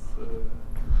do this?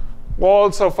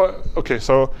 Well, so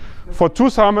for two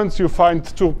summons, you find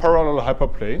two parallel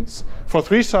hyperplanes. For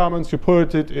three summons, you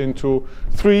put it into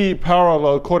three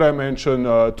parallel codimension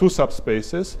two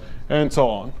subspaces, and so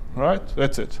on. Right?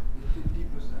 That's it. D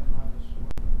plus M minus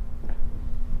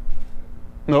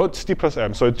 1. No, it's D plus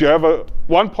M. So you have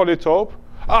one polytope.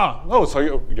 Ah, no, so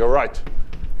you're right.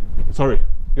 Sorry,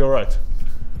 you're right.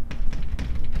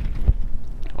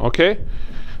 Okay,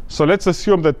 so let's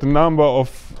assume that the number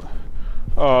of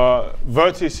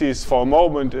vertices for a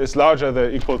moment is larger than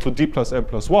or equal to D plus M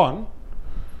plus 1.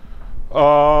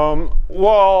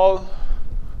 Well,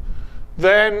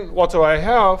 then what do I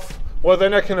have? Well,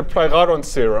 then I can apply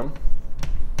Radon's theorem.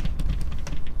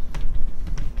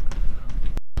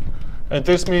 And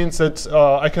this means that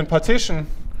I can partition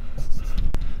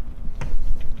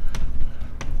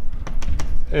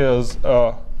is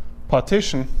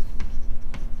partition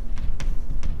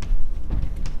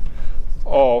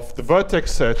of the vertex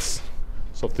sets,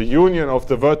 so the union of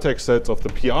the vertex sets of the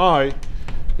PI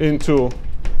into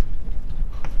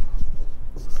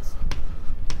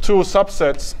two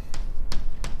subsets.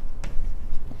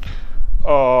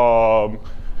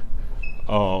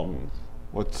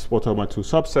 What are my two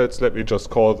subsets? Let me just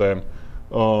call them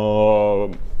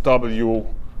W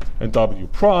and W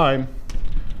prime,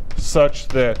 such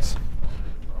that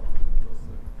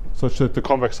the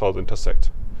convex hulls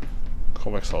intersect.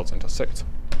 Convex hulls intersect.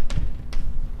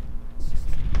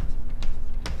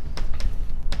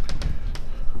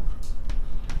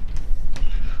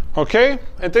 Okay,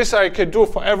 and this I can do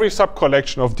for every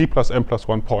subcollection of d plus m plus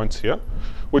 1 points here,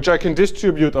 which I can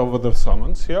distribute over the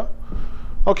summons here.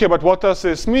 Okay, but what does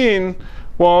this mean?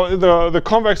 Well, the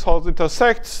convex halls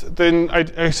intersect, then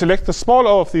I select the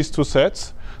smaller of these two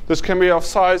sets. This can be of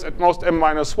size at most m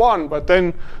minus 1, but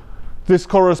then this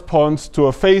corresponds to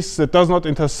a face that does not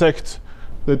intersect,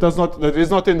 that is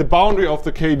not in the boundary of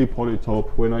the Cayley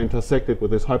polytope when I intersect it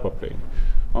with this hyperplane.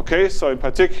 Okay, so in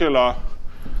particular,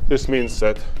 this means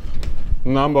that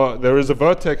there is a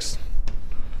vertex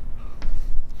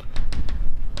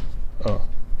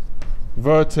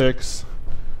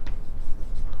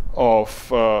of,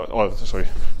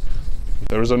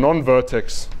 there is a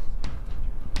non-vertex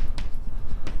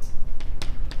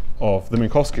of the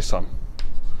Minkowski sum.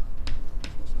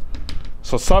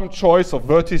 So some choice of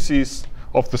vertices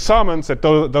of the summons that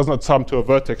does not sum to a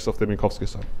vertex of the Minkowski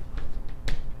sum.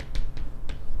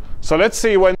 So let's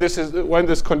see when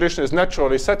this condition is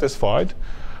naturally satisfied.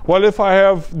 Well, if I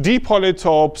have d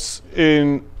polytopes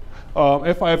in,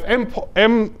 if I have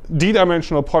m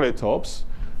d-dimensional polytopes,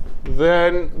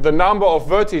 then the number of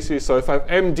vertices, so if I have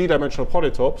m d-dimensional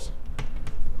polytopes,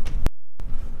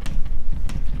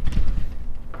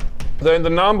 then the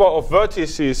number of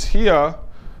vertices here,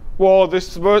 well,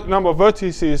 this number of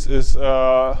vertices is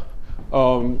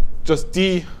just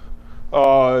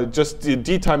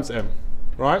d times m,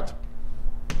 right?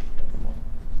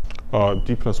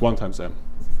 D plus 1 times m.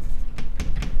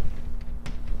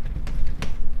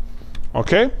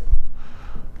 Okay?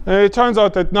 And it turns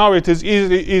out that now it is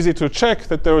easy to check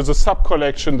that there is a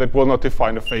subcollection that will not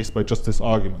define a face by just this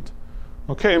argument.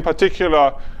 Okay, in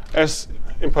particular,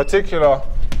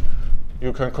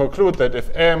 you can conclude that if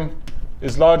m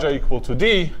is larger or equal to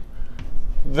d,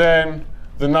 then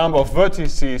the number of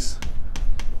vertices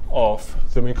of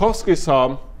the Minkowski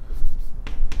sum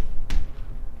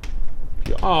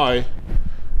pi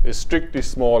is strictly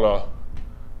smaller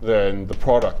than the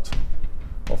product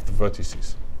of the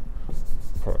vertices,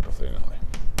 product of the ni.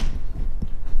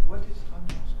 What is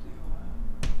Radon's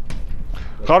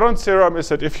theorem? Radon's theorem is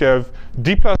that if you have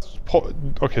d plus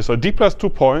d plus 2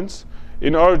 points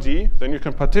in RD, then you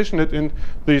can partition it in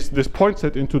this point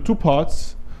set into two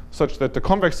parts, such that the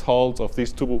convex hulls of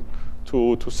these two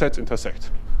sets intersect.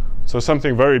 So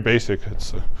something very basic.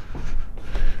 It's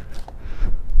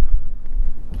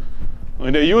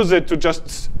and I use it to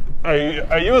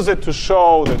I use it to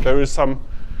show that there is some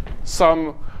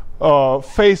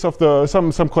face of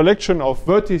some collection of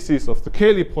vertices of the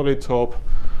Cayley polytope,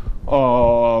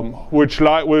 which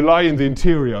will lie in the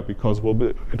interior because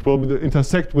it will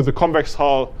intersect with the convex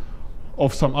hull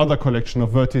of some other collection of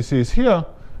vertices here,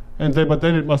 but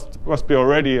then it must be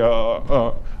already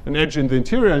an edge in the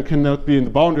interior and cannot be in the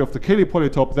boundary of the Cayley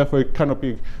polytope. Therefore, it cannot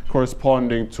be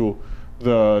corresponding to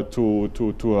a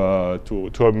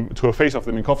face of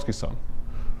the Minkowski sum.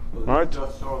 So right? It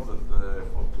just shows that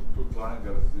for two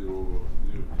triangles you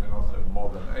cannot have more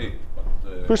than 8.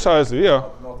 But, precisely, yeah.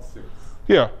 Not 6.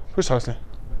 Yeah, precisely.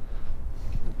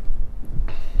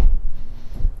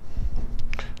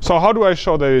 So how do I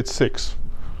show that it's 6?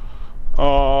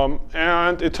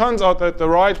 And it turns out that the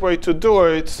right way to do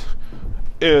it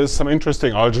is some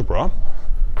interesting algebra.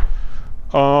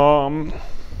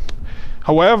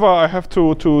 However, I have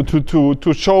to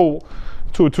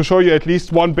show you at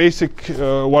least one basic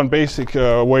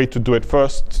way to do it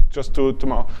first. Just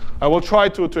I will try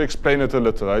to explain it a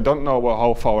little. I don't know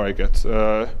how far I get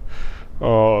in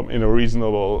a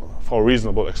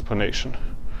reasonable explanation.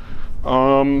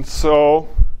 So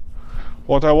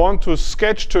what I want to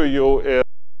sketch to you is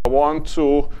I want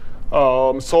to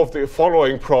solve the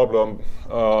following problem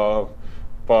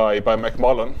by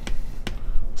McMullen.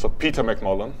 So Peter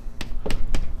McMullen.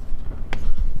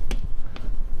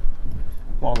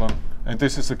 And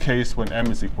this is a case when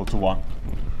m is equal to 1.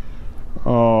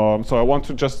 So I want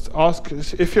to just ask,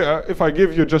 if I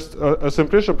give you just a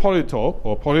simplicial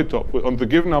polytope on the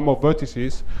given number of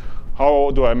vertices,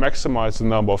 how do I maximize the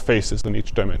number of faces in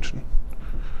each dimension?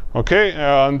 Okay,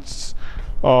 and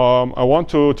I want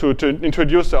to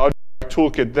introduce the algebraic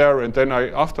toolkit there, and then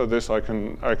after this I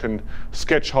can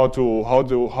sketch how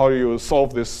you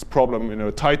solve this problem in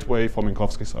a tight way for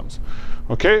Minkowski sums.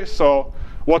 Okay, so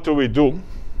what do we do?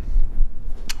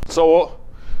 So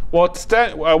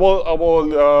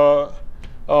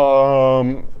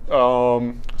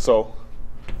so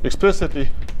explicitly,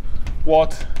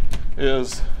 what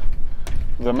is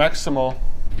the maximal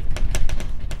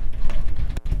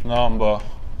number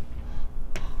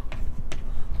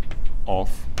of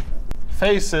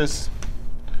faces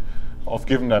of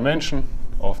given dimension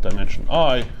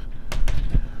I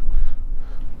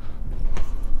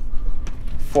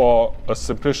for a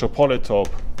simplicial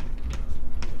polytope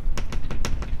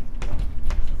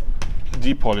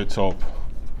D polytope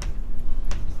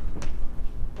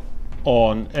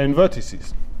on n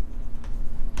vertices.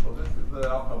 So this is the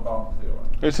upper bound theorem.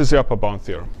 This is the upper bound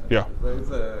theorem. Yeah. There is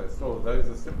a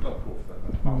simpler proof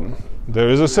than that. There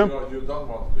is a You don't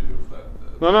want to use that.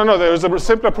 No. There is a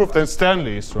simpler proof than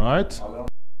Stanley's, right?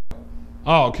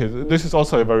 Ah, okay. This is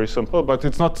also very simple, but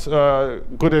it's not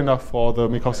good enough for the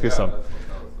Minkowski sum.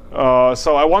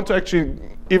 So I want to actually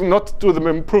even not do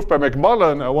the proof by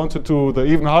McMullen. I want to do the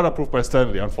even harder proof by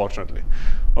Stanley, unfortunately.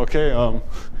 Okay. Can you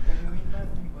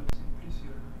remind me what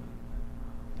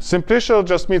Simplicial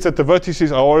just means that the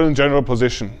vertices are all in general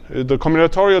position. The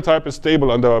combinatorial type is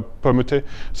stable under permutation.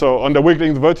 So under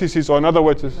wiggling the vertices, or another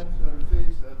word is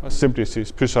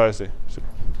simplices, precisely.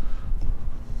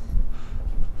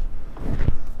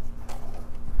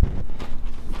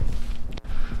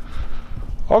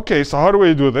 Okay, so how do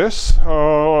we do this?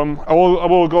 I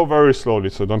will go very slowly,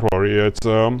 so don't worry. It's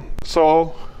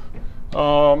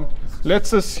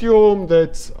let's assume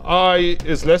that I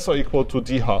is less or equal to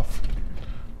d half.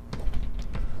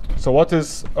 So what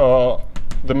is the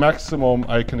maximum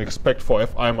I can expect for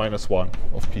fi minus 1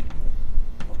 of p?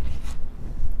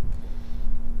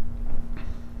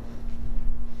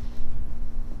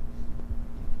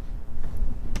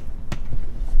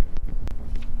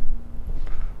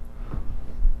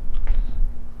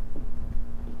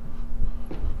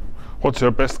 What's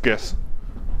your best guess?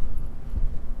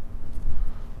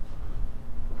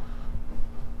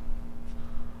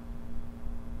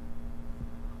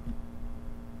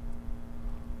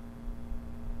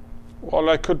 Well,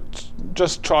 I could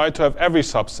just try to have every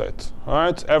subset,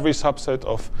 right? Every subset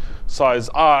of size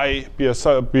I be a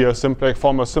simplex,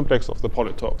 form a simplex of the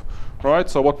polytope, right?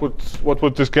 So what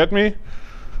would this get me?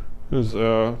 Is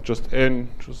just n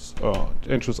choose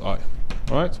I,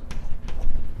 right?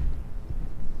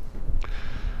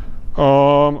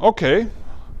 Okay.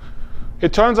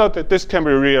 It turns out that this can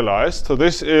be realized. So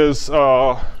this is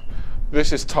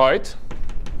tight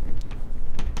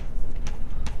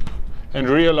and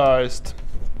realized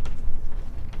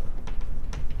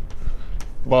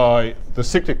by the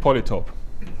cyclic polytope.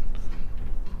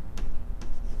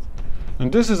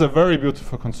 And this is a very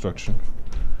beautiful construction.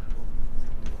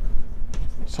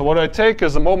 So what I take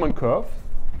is a moment curve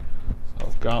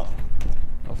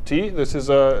of t. This is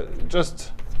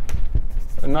just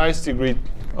a nice degree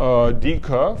d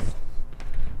curve,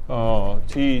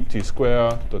 t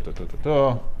square,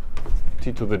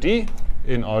 t to the d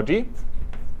in Rd.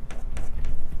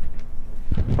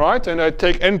 Right, and I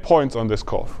take n points on this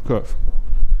curve.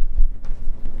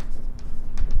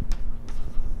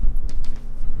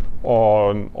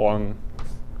 On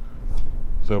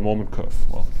the moment curve,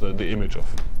 well, the image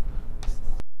of.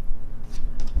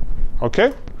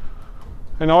 Okay,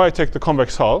 and now I take the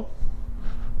convex hull.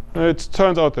 And it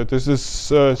turns out that this is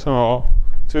somehow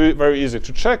very easy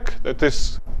to check that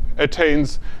this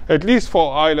attains, at least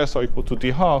for I less or equal to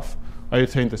d half, I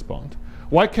attain this bound.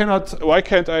 Why can't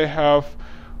I have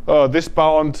this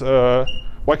bound?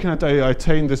 Why cannot I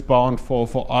attain this bound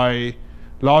for I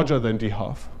larger than d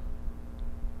half?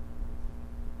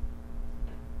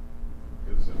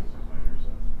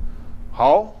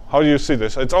 How? How do you see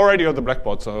this? It's already on the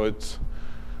blackboard, so it's.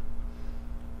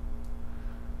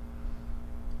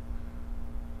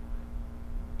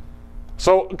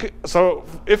 So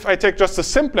if I take just the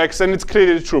simplex, then it's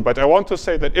clearly true. But I want to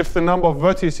say that if the number of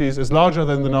vertices is larger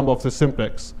than the number of the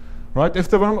simplex, right? If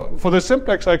for the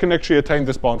simplex, I can actually attain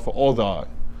this bound for all the I,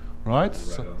 right?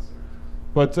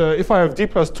 But if I have d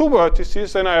plus 2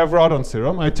 vertices, then I have Radon's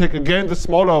theorem. I take again the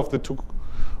smaller of the two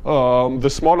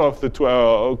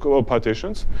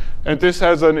partitions, and this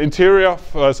has an interior.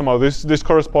 Somehow this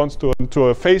corresponds to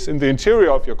a face in the interior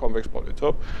of your convex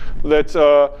polytope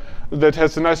that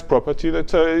has a nice property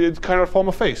that it cannot form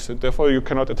a face, and therefore you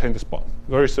cannot attain this bound.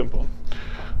 Very simple.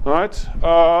 All right.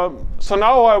 So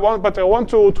now I want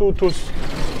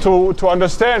to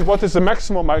understand what is the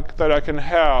maximum that I can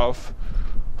have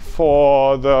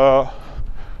for the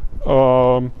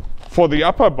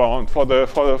upper bound for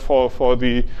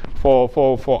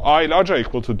I larger or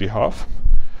equal to d half,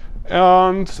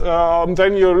 and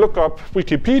then you look up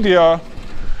Wikipedia.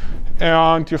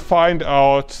 And you find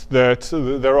out that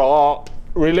there are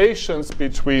relations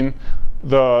between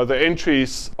the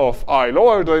entries of I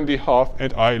lower than d half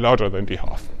and I larger than d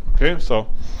half. Okay, so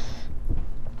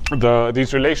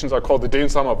these relations are called the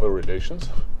Dehn-Somerville relations.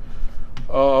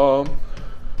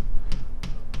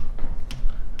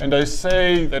 And I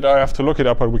say that I have to look it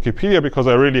up on Wikipedia because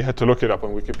I really had to look it up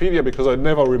on Wikipedia because I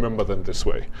never remember them this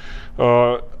way.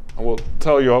 I will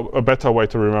tell you a better way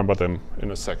to remember them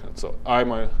in a second. So I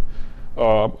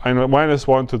minus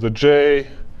 1 to the j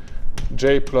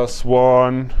j plus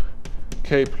 1,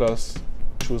 k plus,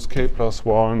 choose k plus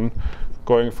 1,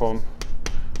 going from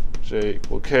j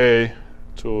equal k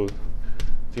to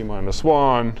d minus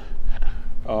 1,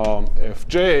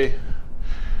 fj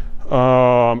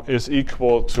is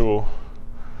equal to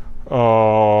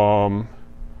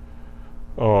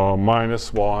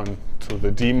minus 1 to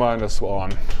the d minus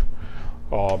 1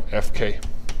 fk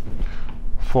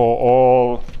for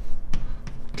all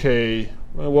k,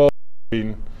 well,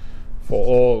 for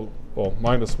all, or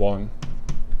minus 1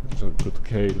 is equal to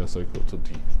k less or equal to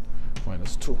d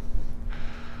minus 2.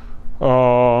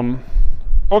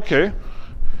 Okay.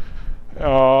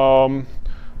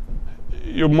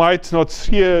 You might not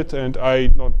see it, and I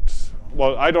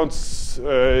don't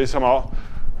somehow,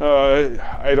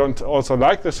 I don't also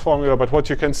like this formula, but what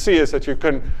you can see is that you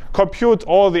can compute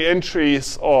all the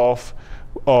entries of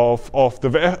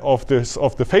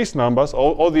the phase numbers,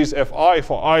 all these fi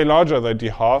for I larger than d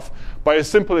half, by a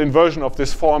simple inversion of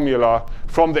this formula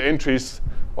from the entries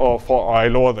for I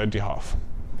lower than d half.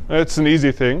 It's an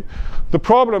easy thing. The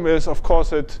problem is, of course,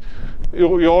 that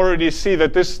you already see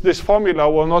that this formula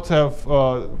will not have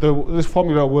this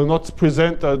formula will not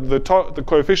present the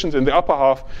coefficients in the upper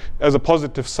half as a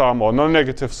positive sum or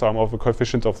non-negative sum of the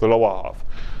coefficients of the lower half.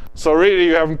 So really,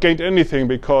 you haven't gained anything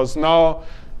because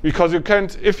you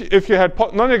can't, if you had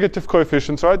non-negative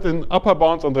coefficients, right, then upper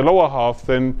bounds on the lower half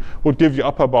then would give you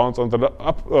upper bounds on the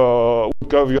would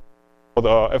give you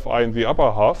the fi in the upper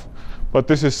half, but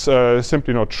this is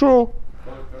simply not true.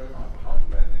 How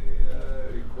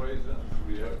many equations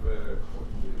we have?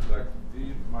 Like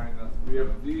d minus, we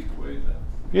have d equations.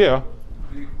 Yeah.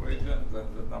 D equations and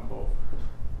the number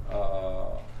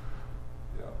of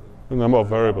the number of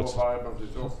variables. The number of variables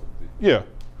is also d. Yeah.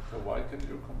 So why can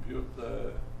you compute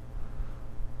the?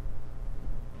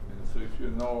 So if you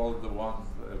know all the ones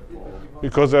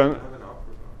because then.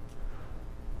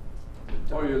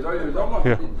 Oh, you don't want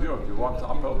to compute. You want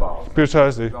upper bound.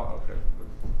 Precisely. No,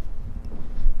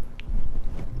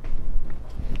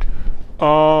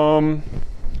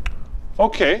 okay.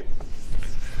 Okay.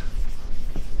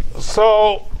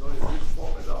 So is this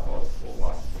formula for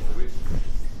what?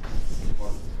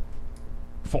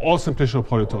 for all simplicial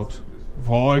polytopes,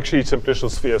 for all actually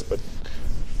simplicial spheres, but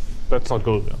that's not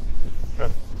good. Yeah.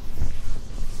 Okay.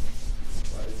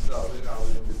 It's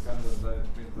independent, then it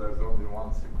means there's only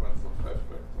one sequence of hash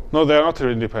vectors. No, they are not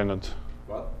independent.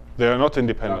 What? They are not They are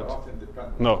independent. not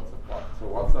independent. No. So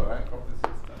what's the rank of the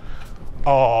system?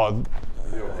 Oh,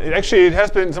 it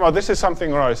has been. This is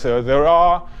something right. So there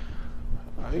are.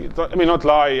 I mean, not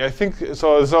lie. I think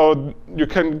so. So you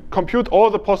can compute all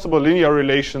the possible linear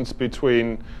relations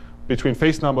between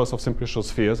phase numbers of simplicial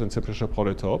spheres and simplicial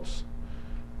polytopes,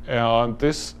 and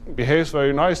this behaves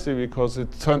very nicely because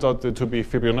it turns out to be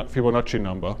Fibonacci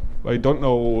number. I don't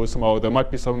know, somehow there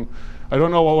might be some. I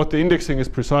don't know what the indexing is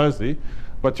precisely,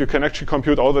 but you can actually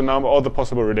compute all the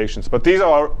possible relations. But these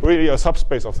are really a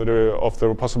subspace of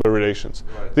the possible relations.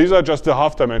 Right. These are just the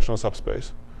half-dimensional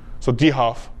subspace. So d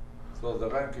half. So the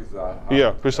rank is half. Yeah,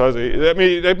 precisely. Let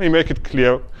me make it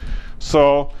clear.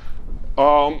 So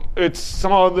it's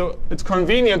somehow it's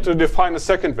convenient to define a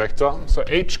second vector. So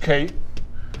hk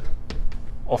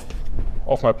of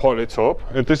my polytope,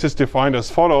 and this is defined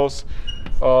as follows.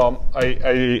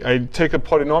 I take a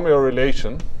polynomial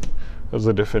relation as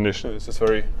a definition. This is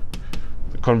very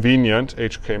convenient.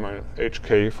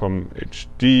 hk from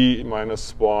hd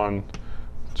minus 1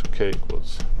 to k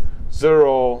equals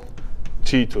 0,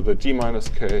 t to the d minus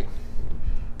k,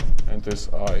 and this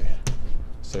I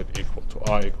set equal to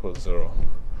I equals 0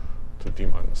 to d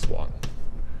minus 1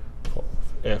 for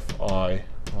fi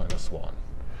minus 1.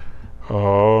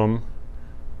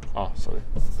 Sorry.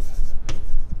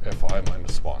 fi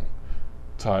minus 1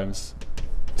 times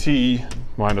t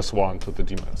minus 1 to the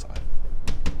d minus I.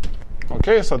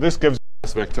 Okay, so this gives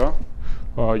this vector.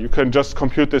 You can just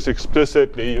compute this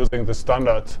explicitly using the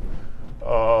standard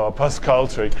Pascal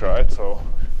trick, right? So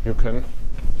you can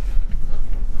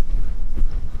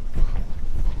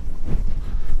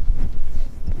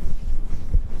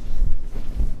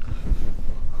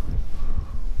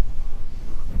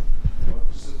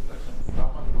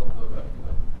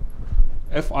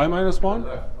fi minus 1? On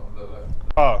the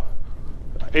left.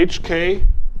 Hk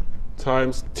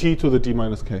times t to the d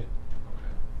minus k.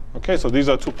 Okay, so these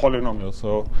are two polynomials.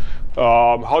 So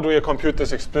how do you compute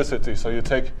this explicitly? So you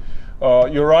take,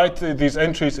 you write these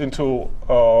entries into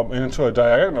a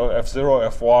diagonal, f0,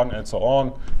 f1, and so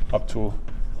on, up to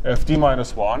fd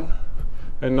minus 1.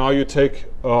 And now you take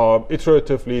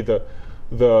iteratively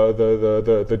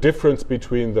the difference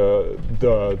between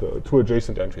the two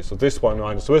adjacent entries. So this one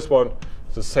minus this one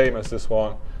is the same as this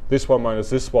one. this one minus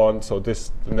this one. So the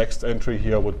next entry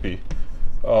here would be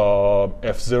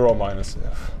f0 minus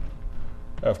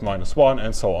f minus 1,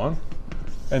 and so on.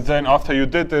 And then after you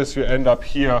did this, you end up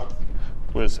here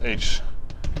with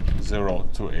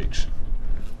h0 to h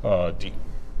d.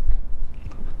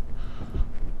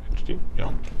 HD?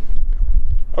 Yeah.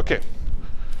 Okay. Is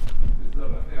there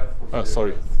any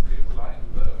Sorry. line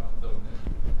there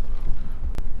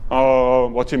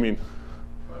underneath? What do you mean?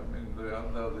 I mean,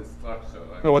 under the structure.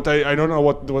 No, I don't know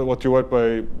what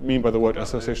you mean by the word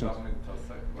association. Some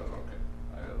intersect, but okay.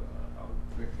 I'll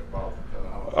think about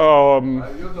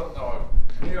it. You don't know.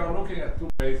 You are looking at two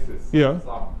bases. Yeah.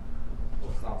 Some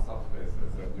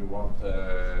subbases, and you want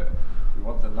a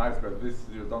nice base. This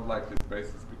you don't like this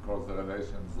basis because the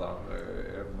relations are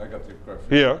have negative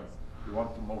coefficients. Yeah. You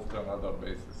want to move to another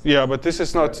basis. Yeah, but this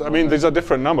is not. I mean, these are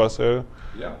different numbers. Yeah.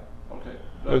 Okay.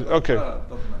 Okay. Doesn't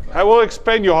matter. I will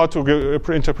explain you how to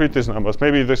interpret these numbers.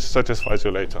 Maybe this satisfies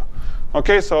you later.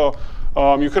 Okay, so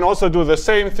you can also do the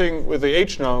same thing with the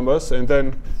h numbers, and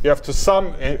then you have to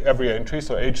sum every entry,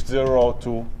 so h0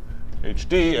 to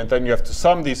hd, and then you have to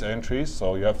sum these entries.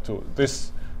 So you have to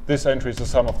this entry is the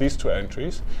sum of these two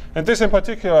entries, and this in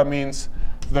particular means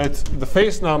that the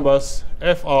phase numbers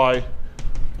fi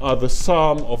are the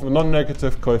sum of the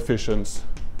non-negative coefficients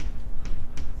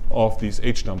of these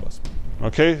h numbers.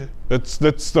 Okay, that's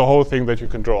the whole thing that you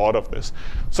can draw out of this.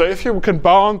 So if you can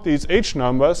bound these h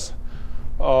numbers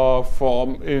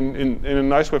in a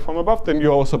nice way from above, then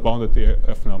you also bounded the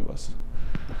f numbers.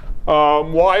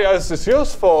 Why is this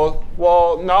useful?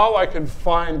 Well, now I can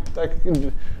define the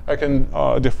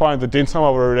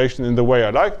Dehn-Somerville relation in the way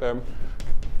I like them.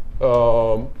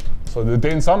 So the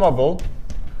Dehn-Somerville,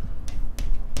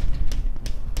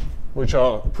 which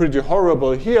are pretty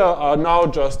horrible here, are now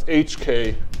just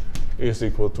hk is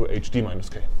equal to hd minus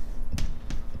k.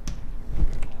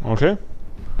 Okay,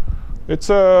 it's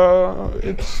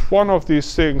one of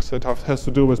these things that has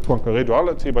to do with Poincare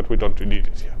duality, but we don't really need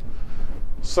it here.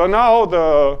 So now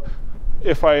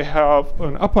if I have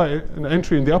an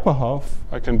entry in the upper half,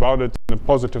 I can bound it in a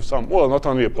positive sum. Well, not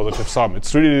only a positive sum;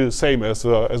 it's really the same as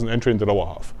an entry in the lower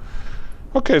half.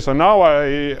 Okay, so now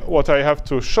what I have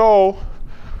to show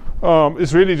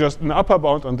is really just an upper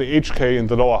bound on the hk in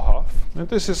the lower half, and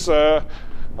this is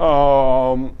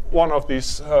one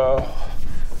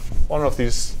of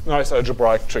these nice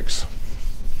algebraic tricks.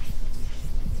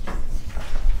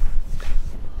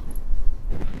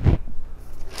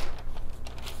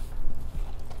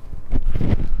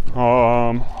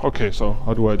 Okay, so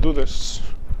how do I do this?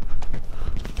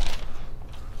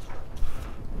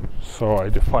 So I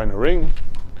define a ring.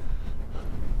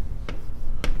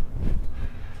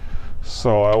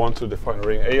 So I want to define a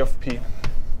ring A of P.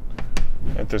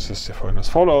 And this is defined as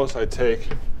follows. I take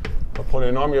a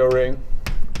polynomial ring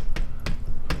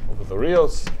over the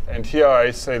reals. And here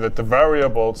I say that the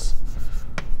variables,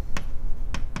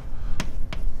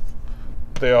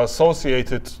 they are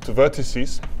associated to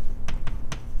vertices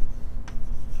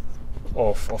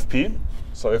of P.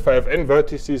 So if I have n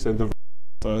vertices and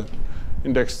the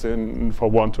indexed in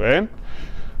for 1 to n,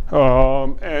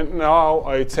 and now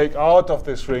I take out of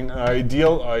this ring an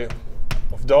ideal I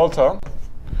of delta.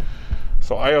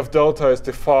 So I of delta is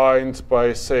defined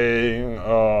by saying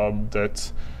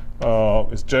that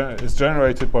is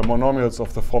generated by monomials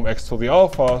of the form x to the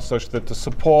alpha, such that the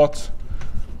support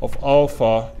of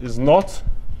alpha is not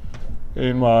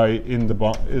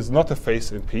is not a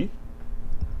phase in P.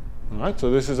 All right,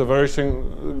 so this is a very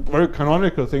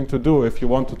canonical thing to do if you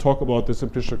want to talk about the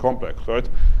simplicial complex, right?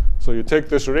 So you take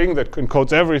this ring that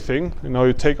encodes everything, and now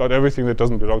you take out everything that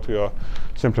doesn't belong to your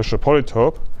simplicial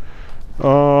polytope.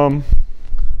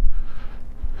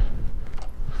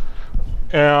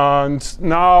 And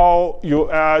now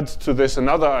you add to this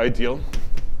another ideal.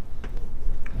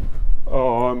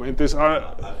 And this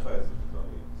alpha is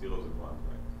only zeros and ones,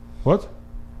 right? What?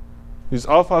 These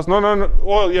alphas? No.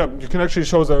 Well, yeah, you can actually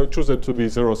choose it to be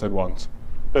zeros and ones.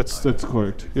 That's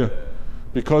correct. Yeah,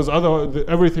 because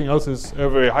everything else is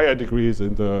every higher degrees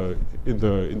in the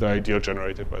ideal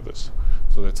generated by this.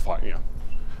 So that's fine. Yeah.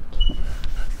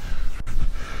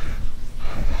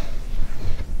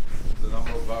 The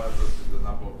number of variables is the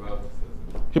number of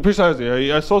vertices.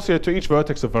 Precisely. I associate to each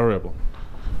vertex a variable,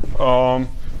 and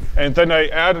then I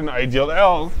add an ideal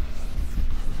L.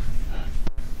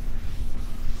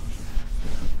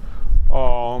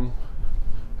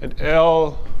 And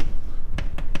L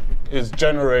is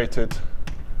generated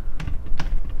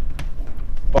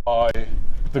by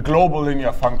the global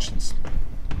linear functions.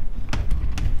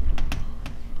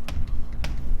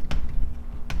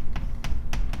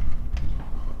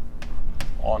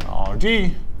 On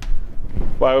RD,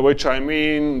 by which I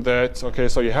mean that, okay,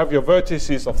 so you have your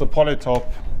vertices of the polytope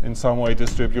in some way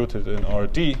distributed in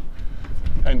RD,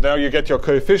 and now you get your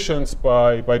coefficients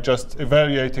by just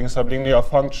evaluating some linear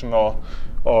function or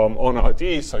on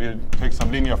RD. So you take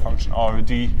some linear function RD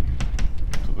to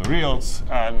the reals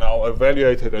and now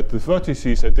evaluate it at the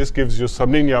vertices, and this gives you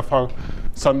some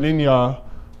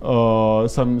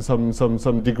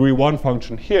degree 1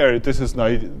 function here. This is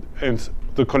and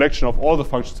the collection of all the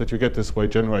functions that you get this way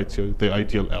generates you the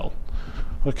ideal L.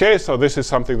 Okay, so this is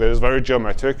something that is very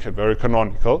geometric and very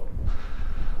canonical.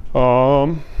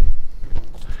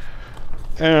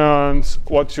 And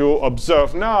what you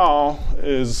observe now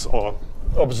is, or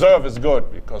observe is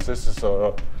good because this is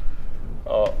a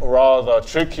rather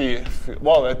tricky,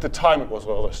 well, at the time it was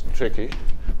rather tricky.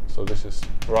 So this is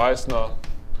Reisner,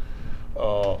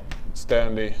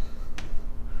 Stanley,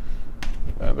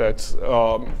 and that's,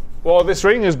 well, this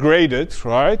ring is graded,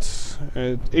 right?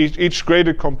 Each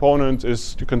graded component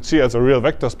is, you can see as a real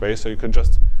vector space, so you can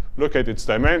just look at its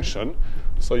dimension.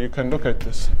 So you can look at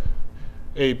this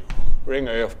ring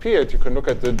A of P, and you can look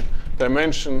at the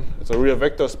dimension, it's a real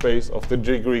vector space of the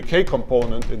degree k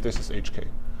component, and this is hk.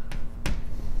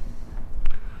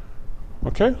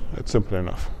 Okay, it's simple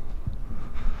enough.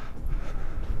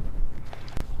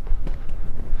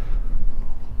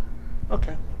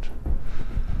 Okay.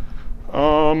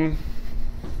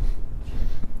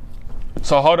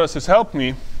 So how does this help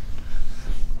me?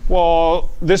 Well,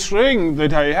 this ring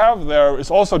that I have there is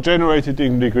also generated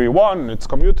in degree 1. It's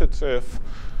commutative.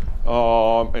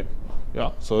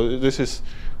 Yeah, so this is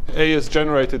A is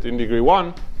generated in degree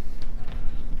 1.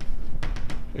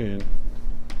 In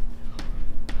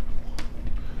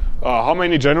how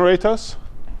many generators?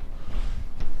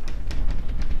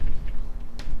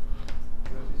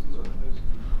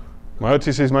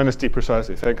 Vertices minus d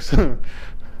precisely, thanks.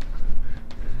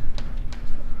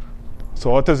 So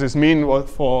what does this mean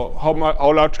for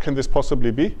how large can this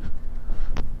possibly be?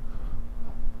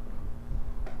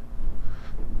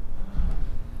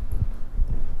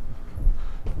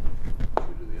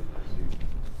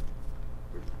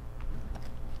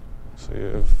 So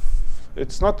if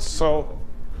it's not so.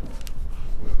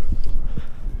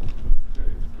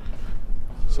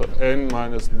 So n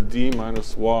minus d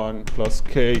minus 1 plus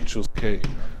k, choose k,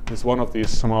 is one of these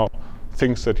somehow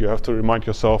things that you have to remind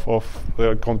yourself of.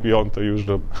 They go beyond the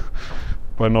usual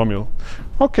binomial.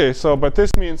 Okay, so but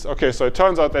this means, okay, so it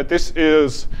turns out that this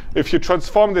is, if you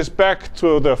transform this back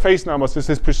to the phase numbers, this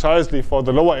is precisely for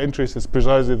the lower entries, is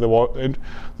precisely the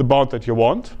bound that you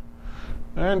want.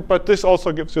 But this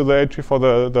also gives you the entry for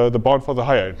the bound for the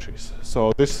higher entries.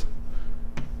 So this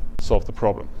solves the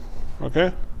problem.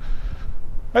 Okay?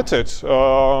 That's it.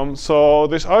 So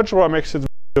this algebra makes it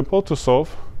simple to solve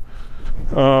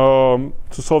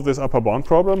this upper bound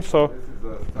problem. So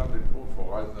this is a standard proof for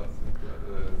Reisner.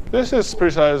 This is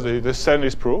precisely the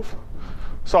Stanley's proof.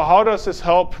 So how does this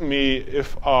help me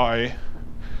if I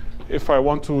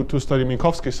want to study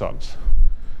Minkowski sums?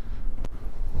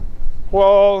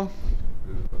 Well,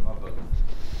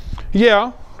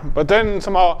 yeah, but then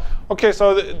somehow, okay,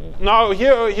 so now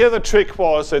here the trick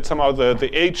was that somehow the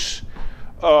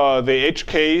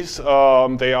HKs,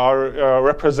 they are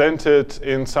represented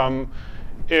in some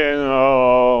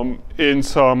of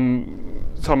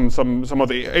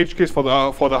the HKs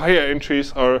for the higher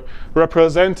entries are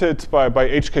represented by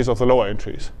HKs of the lower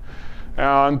entries,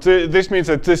 and this means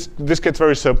that this gets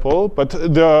very simple. But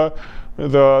the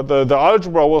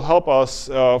algebra will help us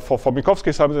for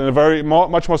Minkowski sums in a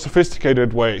much more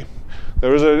sophisticated way.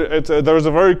 There is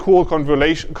a very cool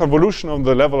convolution on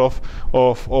the level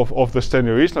of the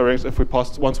Stanley-Reisner rings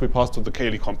once we pass to the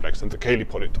Cayley complex and the Cayley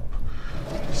polytope.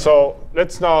 So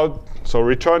let's now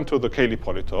return to the Cayley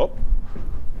polytope.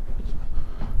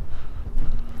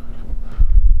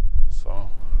 So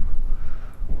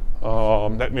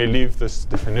let me leave this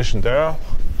definition there.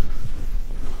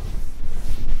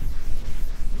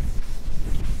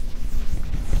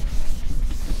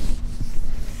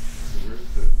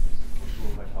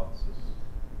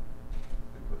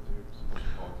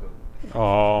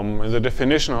 In the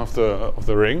definition of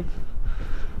the ring.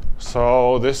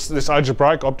 So this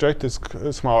algebraic object is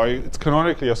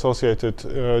canonically associated to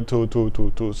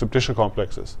simplicial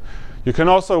complexes. You can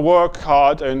also work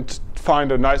hard and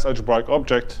find a nice algebraic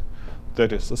object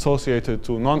that is associated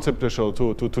to non-simplicial,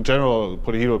 to general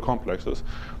polyhedral complexes.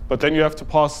 But then you have to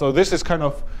pass. So this is kind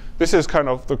of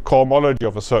the cohomology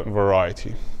of a certain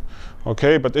variety.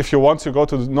 Okay, but if you want to go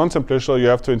to non-simplicial, you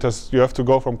have to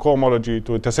go from cohomology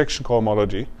to intersection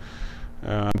cohomology,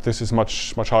 and this is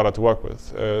much harder to work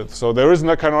with. So there isn't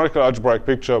a canonical algebraic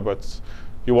picture, but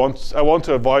I want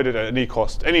to avoid it at any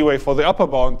cost. Anyway, for the upper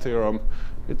bound theorem,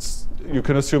 you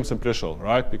can assume simplicial,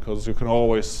 right? Because you can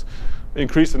always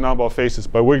increase the number of faces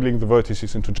by wiggling the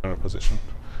vertices into general position.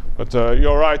 But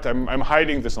you're right, I'm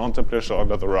hiding this non-simplicial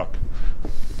under the rug.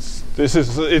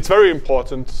 It's very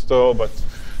important though, but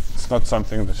it's not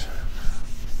something that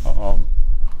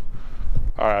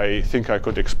I think I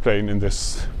could explain in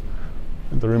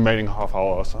the remaining half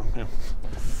hour or so. Yeah.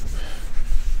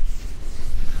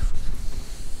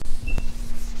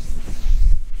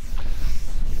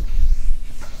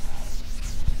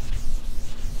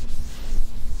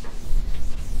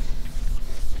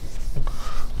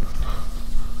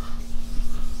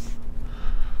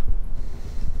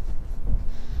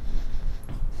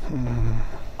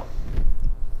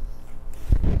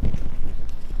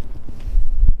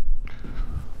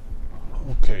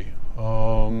 Okay.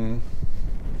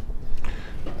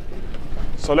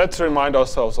 So let's remind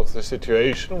ourselves of the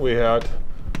situation. We had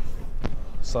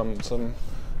some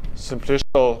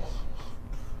simplicial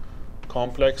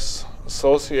complex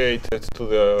associated to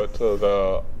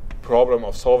the problem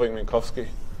of solving Minkowski.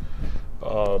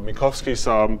 Minkowski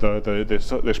sum,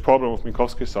 this problem of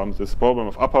Minkowski sums, this problem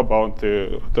of upper bound,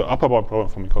 the upper bound problem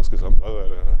for Minkowski sums,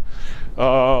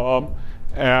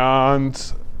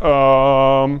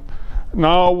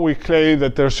 now we claim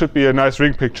that there should be a nice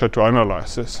ring picture to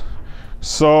analyze this.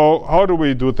 So how do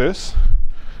we do this?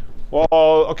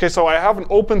 Well, okay, so I have an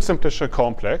open simplicial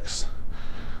complex.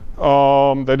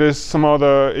 That is some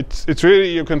other, it's really,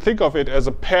 you can think of it as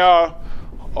a pair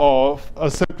of a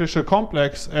simplicial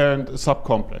complex and a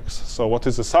subcomplex. So what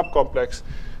is a subcomplex?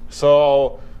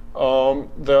 So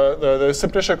the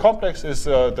simplicial complex is,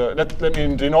 let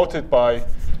me denote it by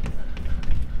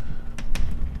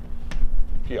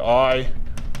Pi,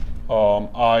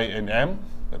 I, and M.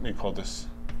 Let me call this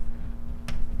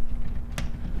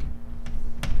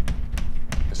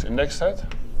index set.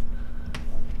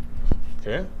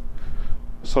 Okay.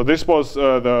 So this was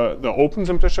the open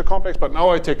simplicial complex, but now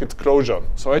I take its closure.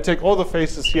 So I take all the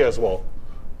faces here as well.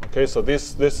 Okay, so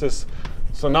this is,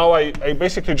 so now I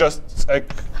basically just,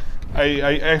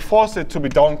 I force it to be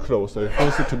downclosed. I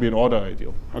force it to be an order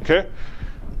ideal. Okay.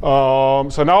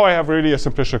 So now I have really a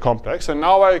simplicial complex, and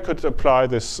now I could apply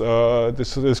this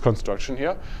this construction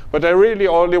here. But I really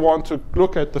only want to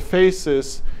look at the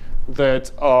faces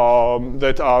that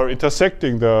are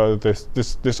intersecting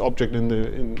this object in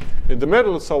the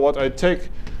middle. So what I take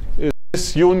is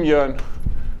this union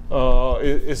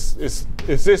is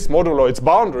this modulo its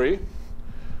boundary,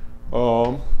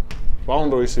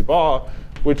 boundary C bar,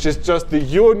 which is just the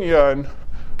union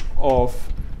of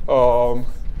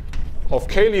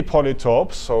Cayley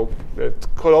polytopes, so the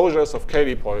closures of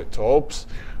Cayley polytopes,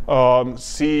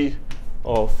 C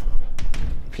of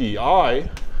Pi,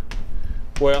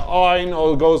 where I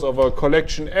now goes over a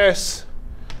collection S,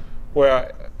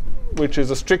 which is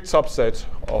a strict subset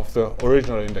of the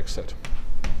original index set.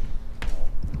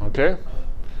 Okay?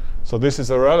 So this is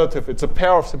a relative, it's a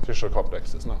pair of simplicial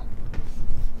complexes now.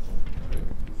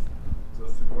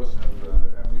 Just a question of the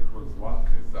M equals 1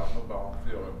 case, the upper bound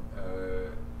theorem.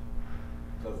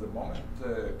 Does the moment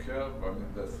curve, I mean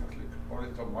the cyclic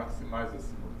polytope, maximizes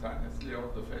simultaneously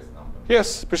all the phase numbers?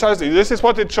 Yes, precisely. This is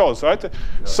what it shows, right? Yeah,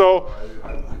 so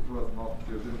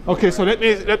okay, so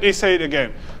let me say it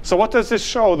again. So what does this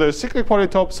show? The cyclic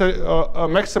polytope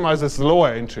maximizes the lower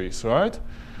entries, right?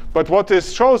 But what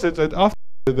this shows is that after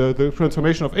the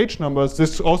transformation of H numbers,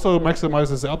 this also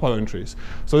maximizes the upper entries.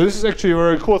 So this is actually a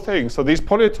very cool thing. So these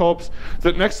polytopes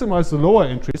that maximize the lower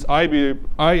entries,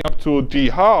 I up to D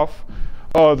half,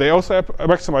 they also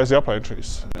maximize the upper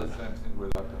entries. And the same thing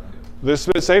will happen here.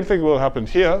 The same thing will happen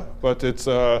here, but it's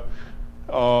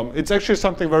actually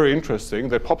something very interesting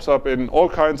that pops up in all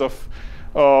kinds of.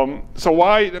 So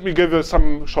why? Let me give you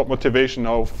some short motivation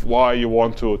of why you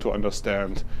want to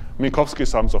understand Minkowski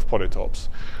sums of polytopes.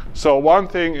 So one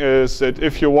thing is that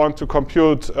if you want to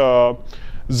compute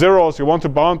zeros, you want to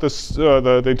bound this,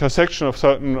 the intersection of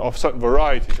certain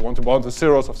varieties. You want to bound the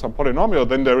zeros of some polynomial.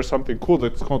 Then there is something cool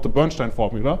that's called the Bernstein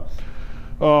formula.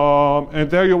 And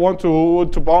there you want to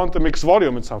bound the mixed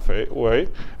volume in some way.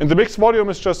 And the mixed volume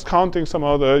is just counting some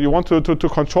other, you want to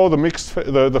control the mixed,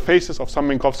 the faces of some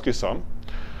Minkowski sum.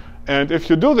 And if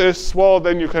you do this, well,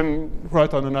 then you can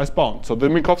write on a nice bound. So the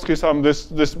Minkowski sum, this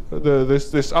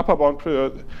upper bound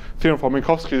theorem for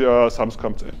Minkowski sums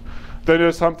comes in. Then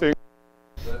there's something.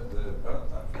 The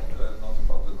Bernstein formula is not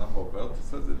about the number of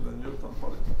vertices in the Newton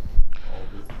polytope.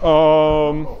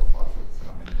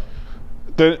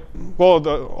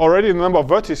 Already the number of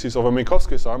vertices of a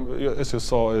Minkowski sum, as you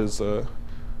saw, is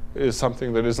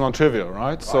something that is non-trivial,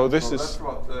 right? So this is. That's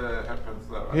what happens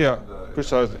there. Right? Yeah,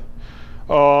 precisely.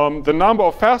 The number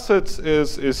of facets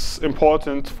is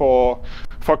important for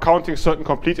for counting certain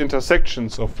complete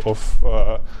intersections of,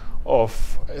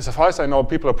 as far as I know,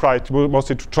 people apply it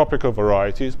mostly to tropical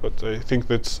varieties, but I think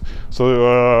that's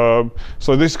so.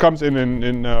 So this comes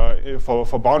in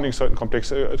for bounding certain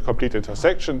complex complete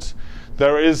intersections.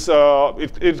 There is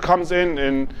it comes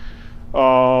in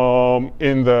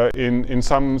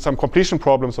some completion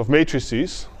problems of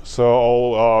matrices.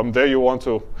 So there you want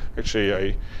to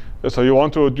actually so you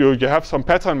want to you have some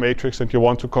pattern matrix and you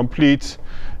want to complete.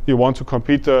 You want to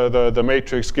complete the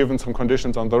matrix given some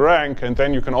conditions on the rank, and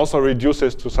then you can also reduce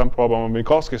this to some problem of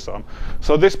Minkowski sum.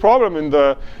 So this problem in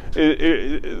the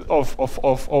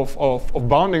of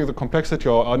bounding the complexity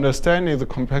or understanding the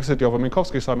complexity of a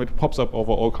Minkowski sum, it pops up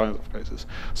over all kinds of places.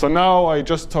 So now I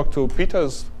just talked to Peter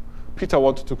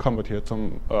wanted to come, but he had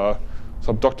some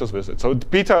doctor's visit. So with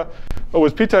Peter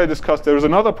I discussed there is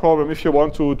another problem if you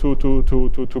want to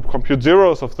compute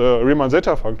zeros of the Riemann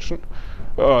zeta function.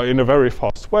 In a very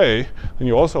fast way, and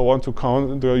you also want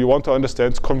to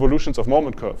understand convolutions of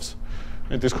moment curves,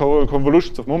 and these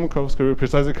convolutions of moment curves can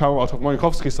precisely come out of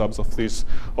Minkowski sums of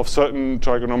certain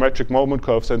trigonometric moment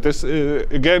curves, and this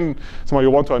again, somehow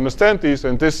you want to understand these,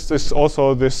 and this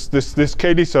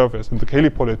Cayley surface and the Cayley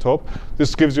polytope.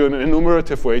 This gives you an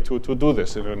enumerative way to do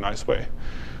this in a nice way.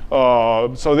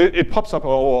 So it pops up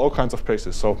all kinds of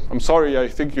places. So I'm sorry, I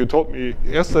think you told me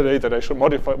yesterday that I should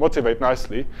motivate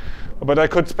nicely, but I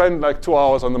could spend like 2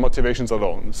 hours on the motivations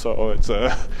alone. So it's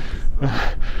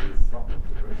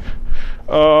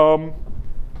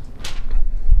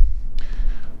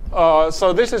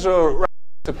so this is a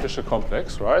simplicial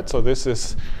complex, right? So this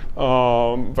is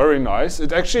very nice.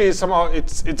 It actually somehow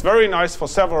it's very nice for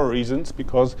several reasons,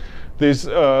 because there's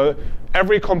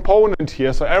every component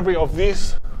here, so every of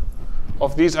these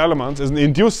elements is an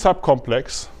induced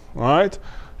subcomplex, right?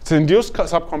 It's an induced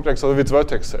subcomplex of its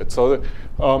vertex set. So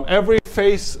every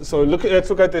face, so let's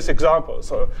look at this example.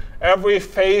 So every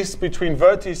face between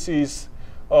vertices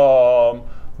of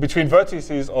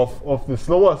this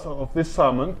lower of this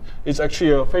summand is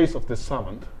actually a face of this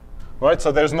summand, right?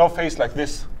 So there's no face like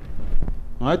this,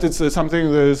 right? It's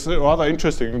something that is rather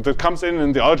interesting that comes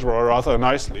in the algebra rather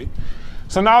nicely.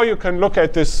 So now you can look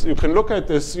at this. You can look at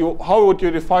this. How would you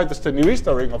define the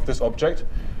Stanley-Riester ring of this object?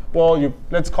 Well,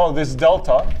 let's call this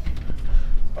delta,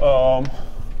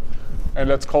 and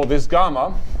let's call this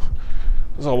gamma.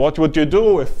 So what would you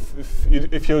do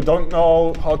if you don't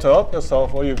know how to help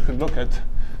yourself? Well, you can look at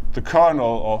the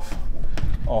kernel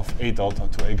of A delta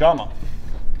to A gamma.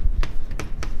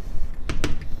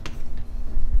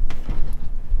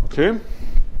 Okay.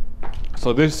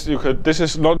 So this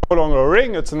is no longer a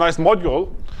ring, it's a nice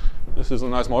module. This is a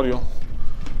nice module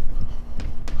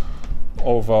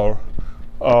over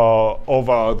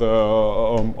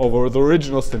the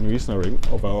original Stanley-Riester ring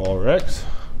over Rx.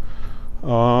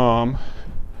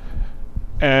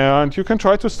 And you can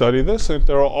try to study this, and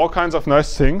there are all kinds of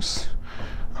nice things.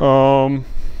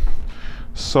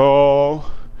 So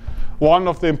one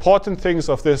of the important things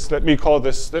of this, let me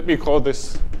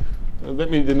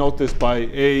denote this by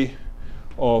A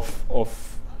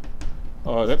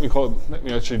let me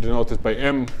actually denote this by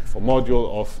M for module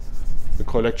of the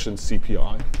collection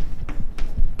CPI.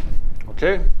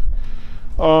 Okay,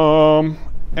 well,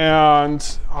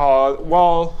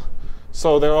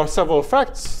 so there are several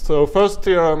facts. So first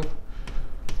theorem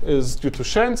is due to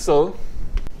Schenzel,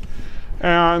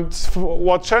 and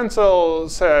what Schenzel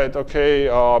said, okay,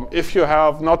 if you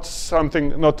have not a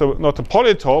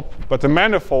polytope but a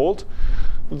manifold,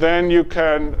 then you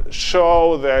can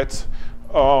show that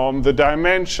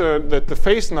the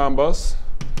phase numbers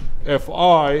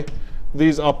Fi,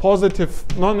 these are positive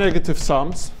non-negative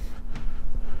sums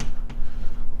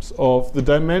of the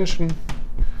dimension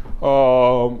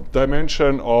of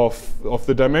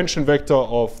the dimension vector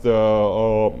of the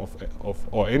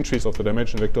or entries of the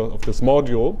dimension vector of this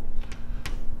module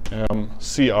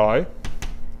Ci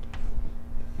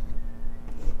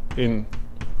in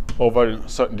over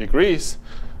certain degrees.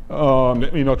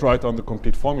 Let me not write down the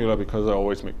complete formula because I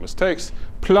always make mistakes,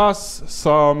 plus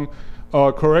some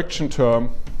correction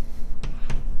term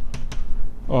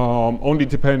only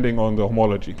depending on the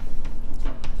homology.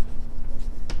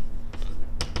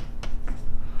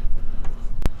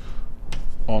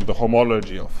 On the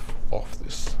homology of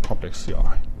this complex Ci.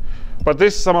 But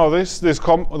this the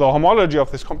homology of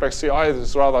this complex Ci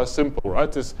is rather simple, right?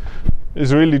 This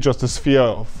is really just a sphere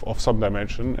of some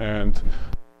dimension and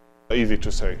easy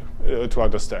to say, to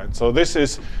understand. So this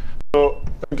is, so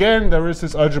again, there is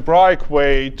this algebraic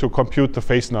way to compute the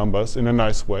phase numbers in a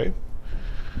nice way.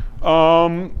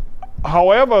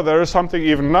 However, there is something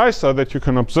even nicer that you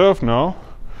can observe now.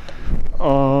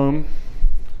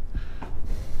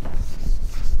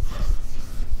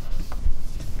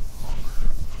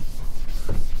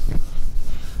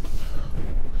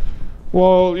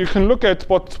 Well, you can look at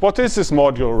what is this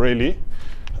module really.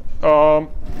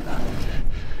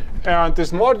 And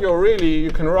this module really,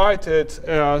 you can write it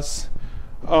as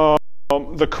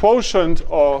the quotient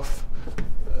of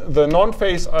the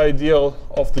non-phase ideal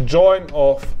of the join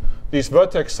of these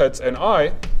vertex sets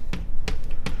Ni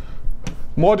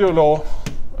modulo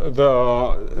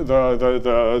the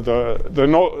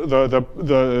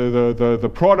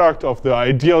product of the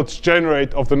ideals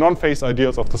generate of the non-phase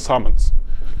ideals of the summons.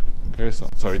 Okay, so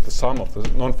sorry, the sum of the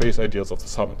non-phase ideals of the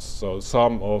summons. So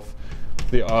sum of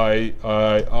the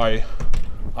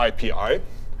IPI,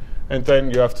 and then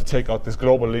you have to take out this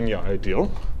global linear ideal.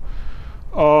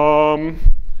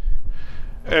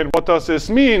 And what does this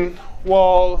mean?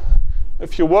 Well,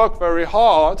 if you work very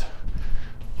hard,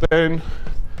 then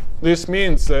this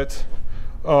means that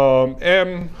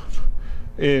m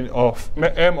of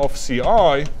Ci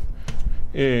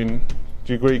in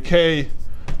degree k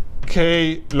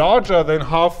larger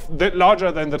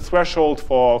than the threshold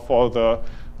for the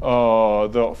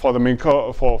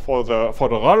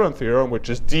Radon theorem, which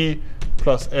is d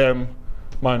plus m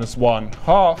minus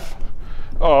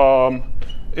 1/2,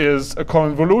 is a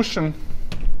convolution,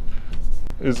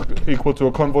 is equal to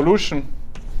a convolution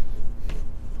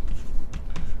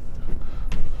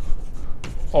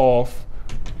of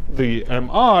the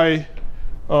mi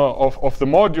of the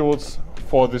modules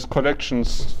for these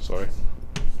collections. Sorry,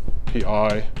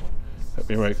 pi. Let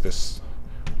me make this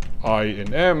I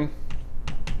in m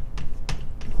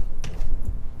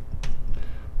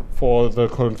for the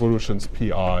convolutions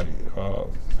pi,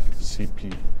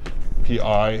 cp,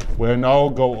 pi. We'll now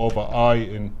go over I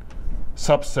in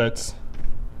subsets,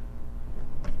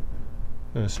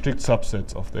 strict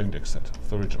subsets of the index set, of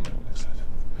the original index set.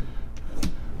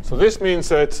 So this means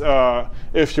that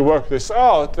if you work this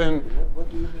out, then What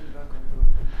do you mean by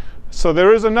convolution? so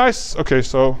there is a nice, okay,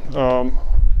 so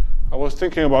I was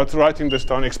thinking about writing this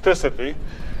down explicitly.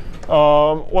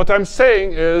 What I'm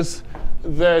saying is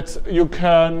that you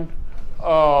can,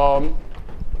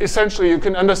 essentially you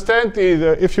can understand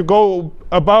if you go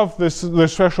above this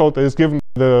threshold that is given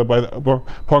by the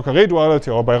Poincare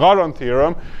duality or by Radon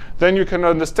theorem, then you can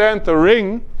understand the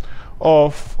ring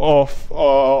of the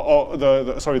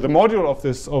module of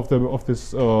this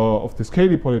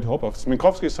Cayley polytope, of this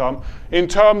Minkowski sum, in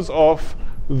terms of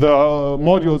the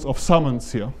modules of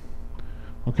summons here.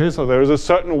 Okay, so there is a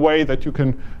certain way that you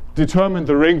can determine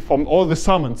the ring from all the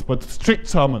summons, but strict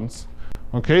summons.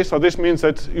 Okay, so this means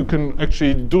that you can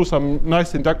actually do some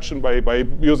nice induction by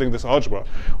using this algebra.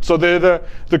 So the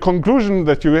conclusion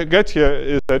that you get here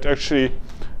is that actually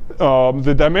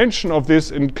the dimension of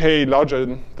this in k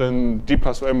larger than d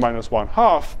plus m minus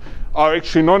 1/2 are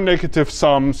actually non-negative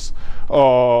sums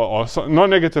or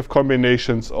non-negative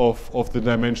combinations of the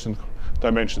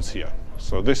dimensions here.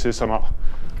 So this is some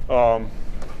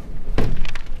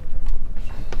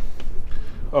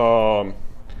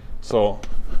so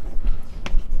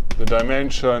the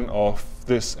dimension of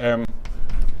this m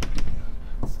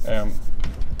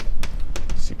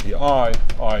cpi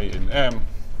I in m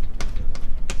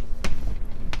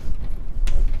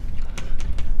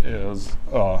is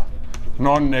a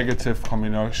non-negative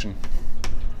combination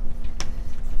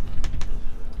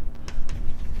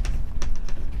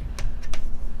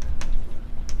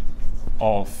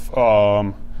of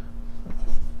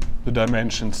the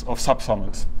dimensions of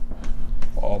subsummons,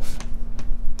 of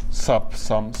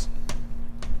subsums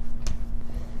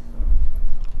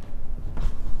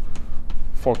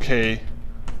for k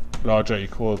larger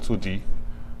equal to d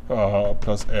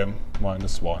plus m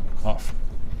minus 1/2.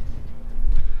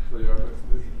 So you have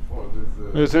explicit for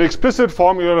this. It's an explicit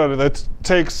formula that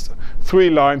takes 3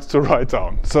 lines to write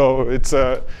down. So it's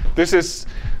this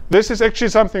is actually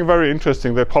something very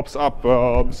interesting that pops up.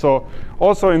 So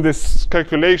also in this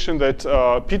calculation that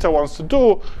Peter wants to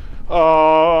do,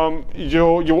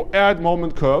 you add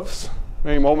moment curves,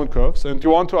 many moment curves, and you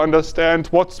want to understand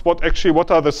what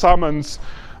are the summons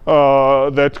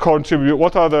that contribute.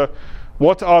 What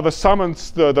are the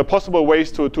summons, the possible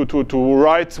ways to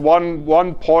write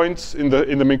one point in the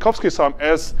Minkowski sum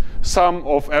as sum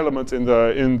of elements in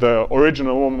the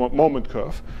original moment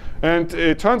curve. And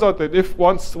it turns out that if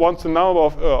once the number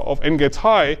of n gets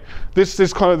high, this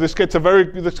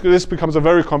becomes a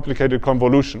very complicated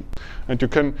convolution. And you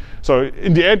can, so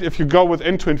in the end, if you go with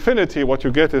n to infinity, what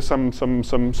you get is some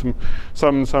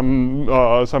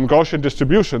Gaussian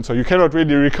distribution. So you cannot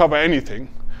really recover anything.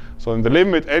 So in the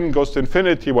limit n goes to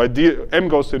infinity, while m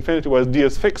goes to infinity, while d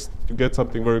is fixed, you get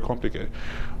something very complicated.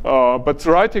 But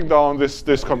writing down this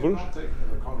convolution. Not taking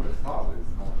the convex hull is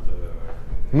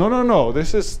not. No.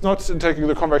 This is not taking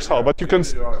the convex hull, but you can.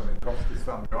 You are in Minkowski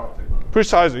sum. You are taking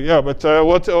Precisely, yeah. But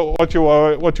what you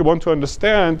want to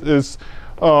understand is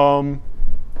really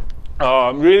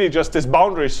just this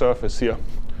boundary surface here,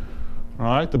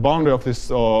 right? The boundary of this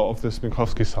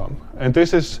Minkowski sum, and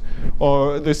this is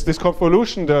this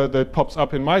convolution that pops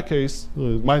up in my case,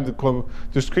 the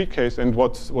discrete case, and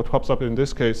what pops up in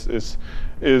this case is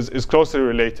closely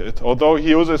related. Although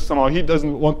he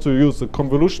doesn't want to use the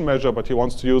convolution measure, but he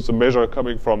wants to use the measure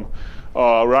coming from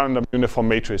random uniform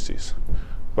matrices.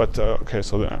 But okay,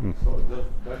 so then. So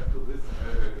back to this.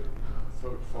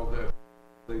 So for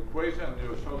the equation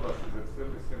you showed us is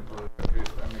extremely simple. In the case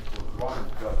m equals 1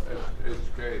 plus hk is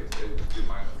hk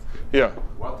minus k. Yeah.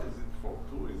 What is it for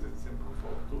 2? Is it simple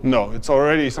for 2? No, it's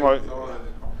already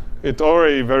it's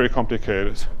already very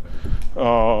complicated.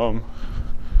 So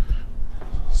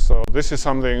this is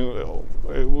something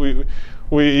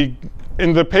we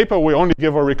in the paper we only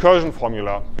give a recursion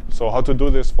formula. So how to do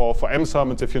this for m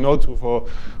summons if you know know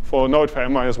it for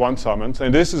m-1 summons,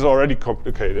 and this is already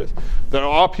complicated. There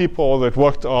are people that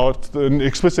worked out an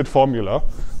explicit formula,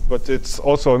 but it's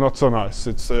also not so nice.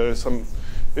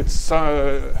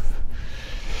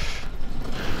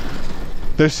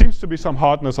 There seems to be some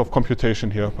hardness of computation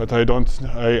here, but I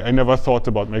never thought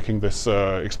about making this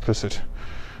explicit.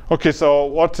 Okay, so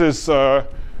what is?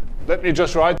 Let me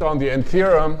just write down the end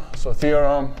theorem. So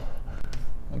theorem.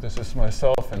 And this is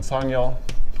myself and Sanyal.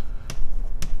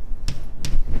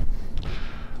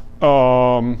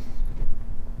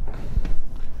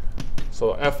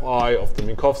 So Fi of the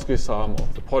Minkowski sum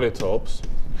of the polytopes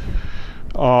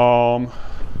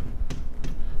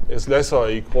is less or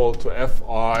equal to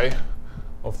Fi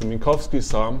of the Minkowski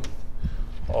sum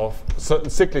of certain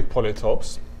cyclic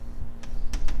polytopes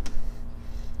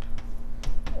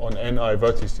on ni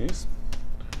vertices,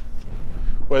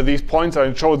 where these points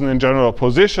are chosen in general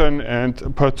position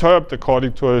and perturbed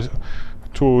according to a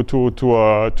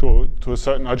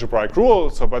certain algebraic rule.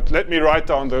 So, but let me write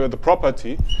down the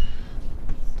property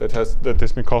that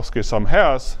this Minkowski sum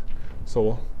has.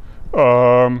 So,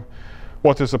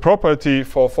 what is the property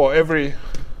for every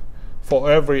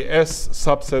S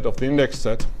subset of the index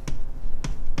set,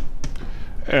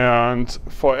 and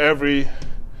for every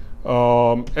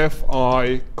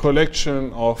Fi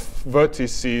collection of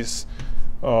vertices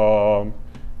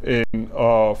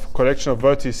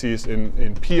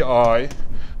in Pi,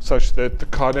 such that the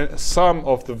sum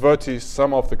of the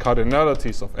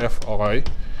cardinalities of Fi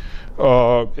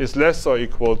is less or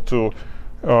equal to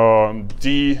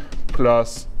d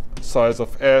plus size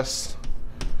of S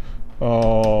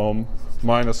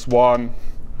minus 1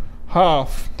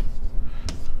 half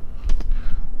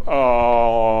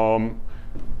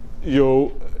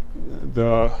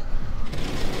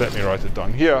let me write it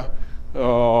down here.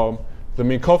 The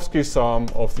Minkowski sum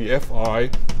of the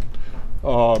Fi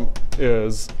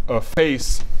is a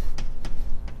face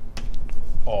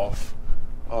of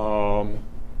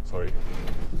sorry,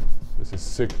 this is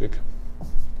cyclic.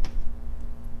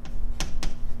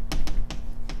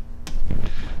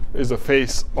 Is a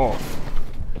face of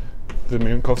the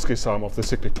Minkowski sum of the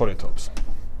cyclic polytopes.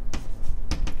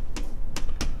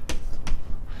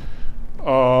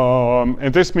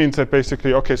 And this means that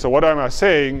basically, okay, so what am I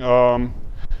saying?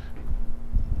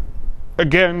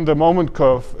 Again, the moment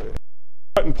curve,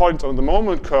 certain points on the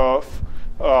moment curve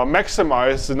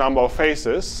maximize the number of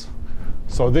faces.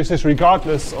 So this is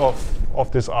regardless of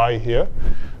this I here.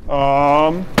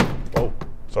 And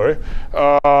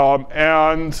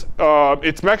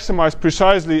it's maximized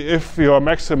precisely if you are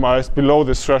maximized below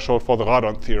this threshold for the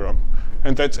Radon theorem.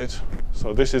 And that's it.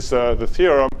 So this is the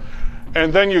theorem.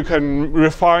 And then you can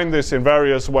refine this in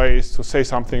various ways to say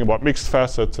something about mixed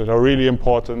facets that are really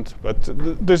important. But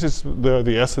this is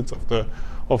the essence of the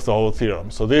whole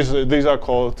theorem. So these are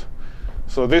called.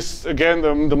 So this again,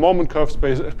 the moment curve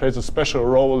plays a special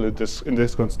role in this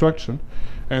construction,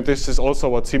 and this is also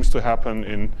what seems to happen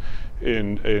in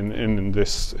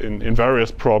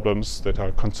various problems that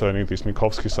are concerning these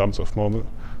Minkowski sums of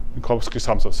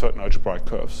certain algebraic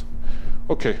curves.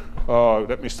 Okay,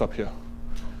 let me stop here.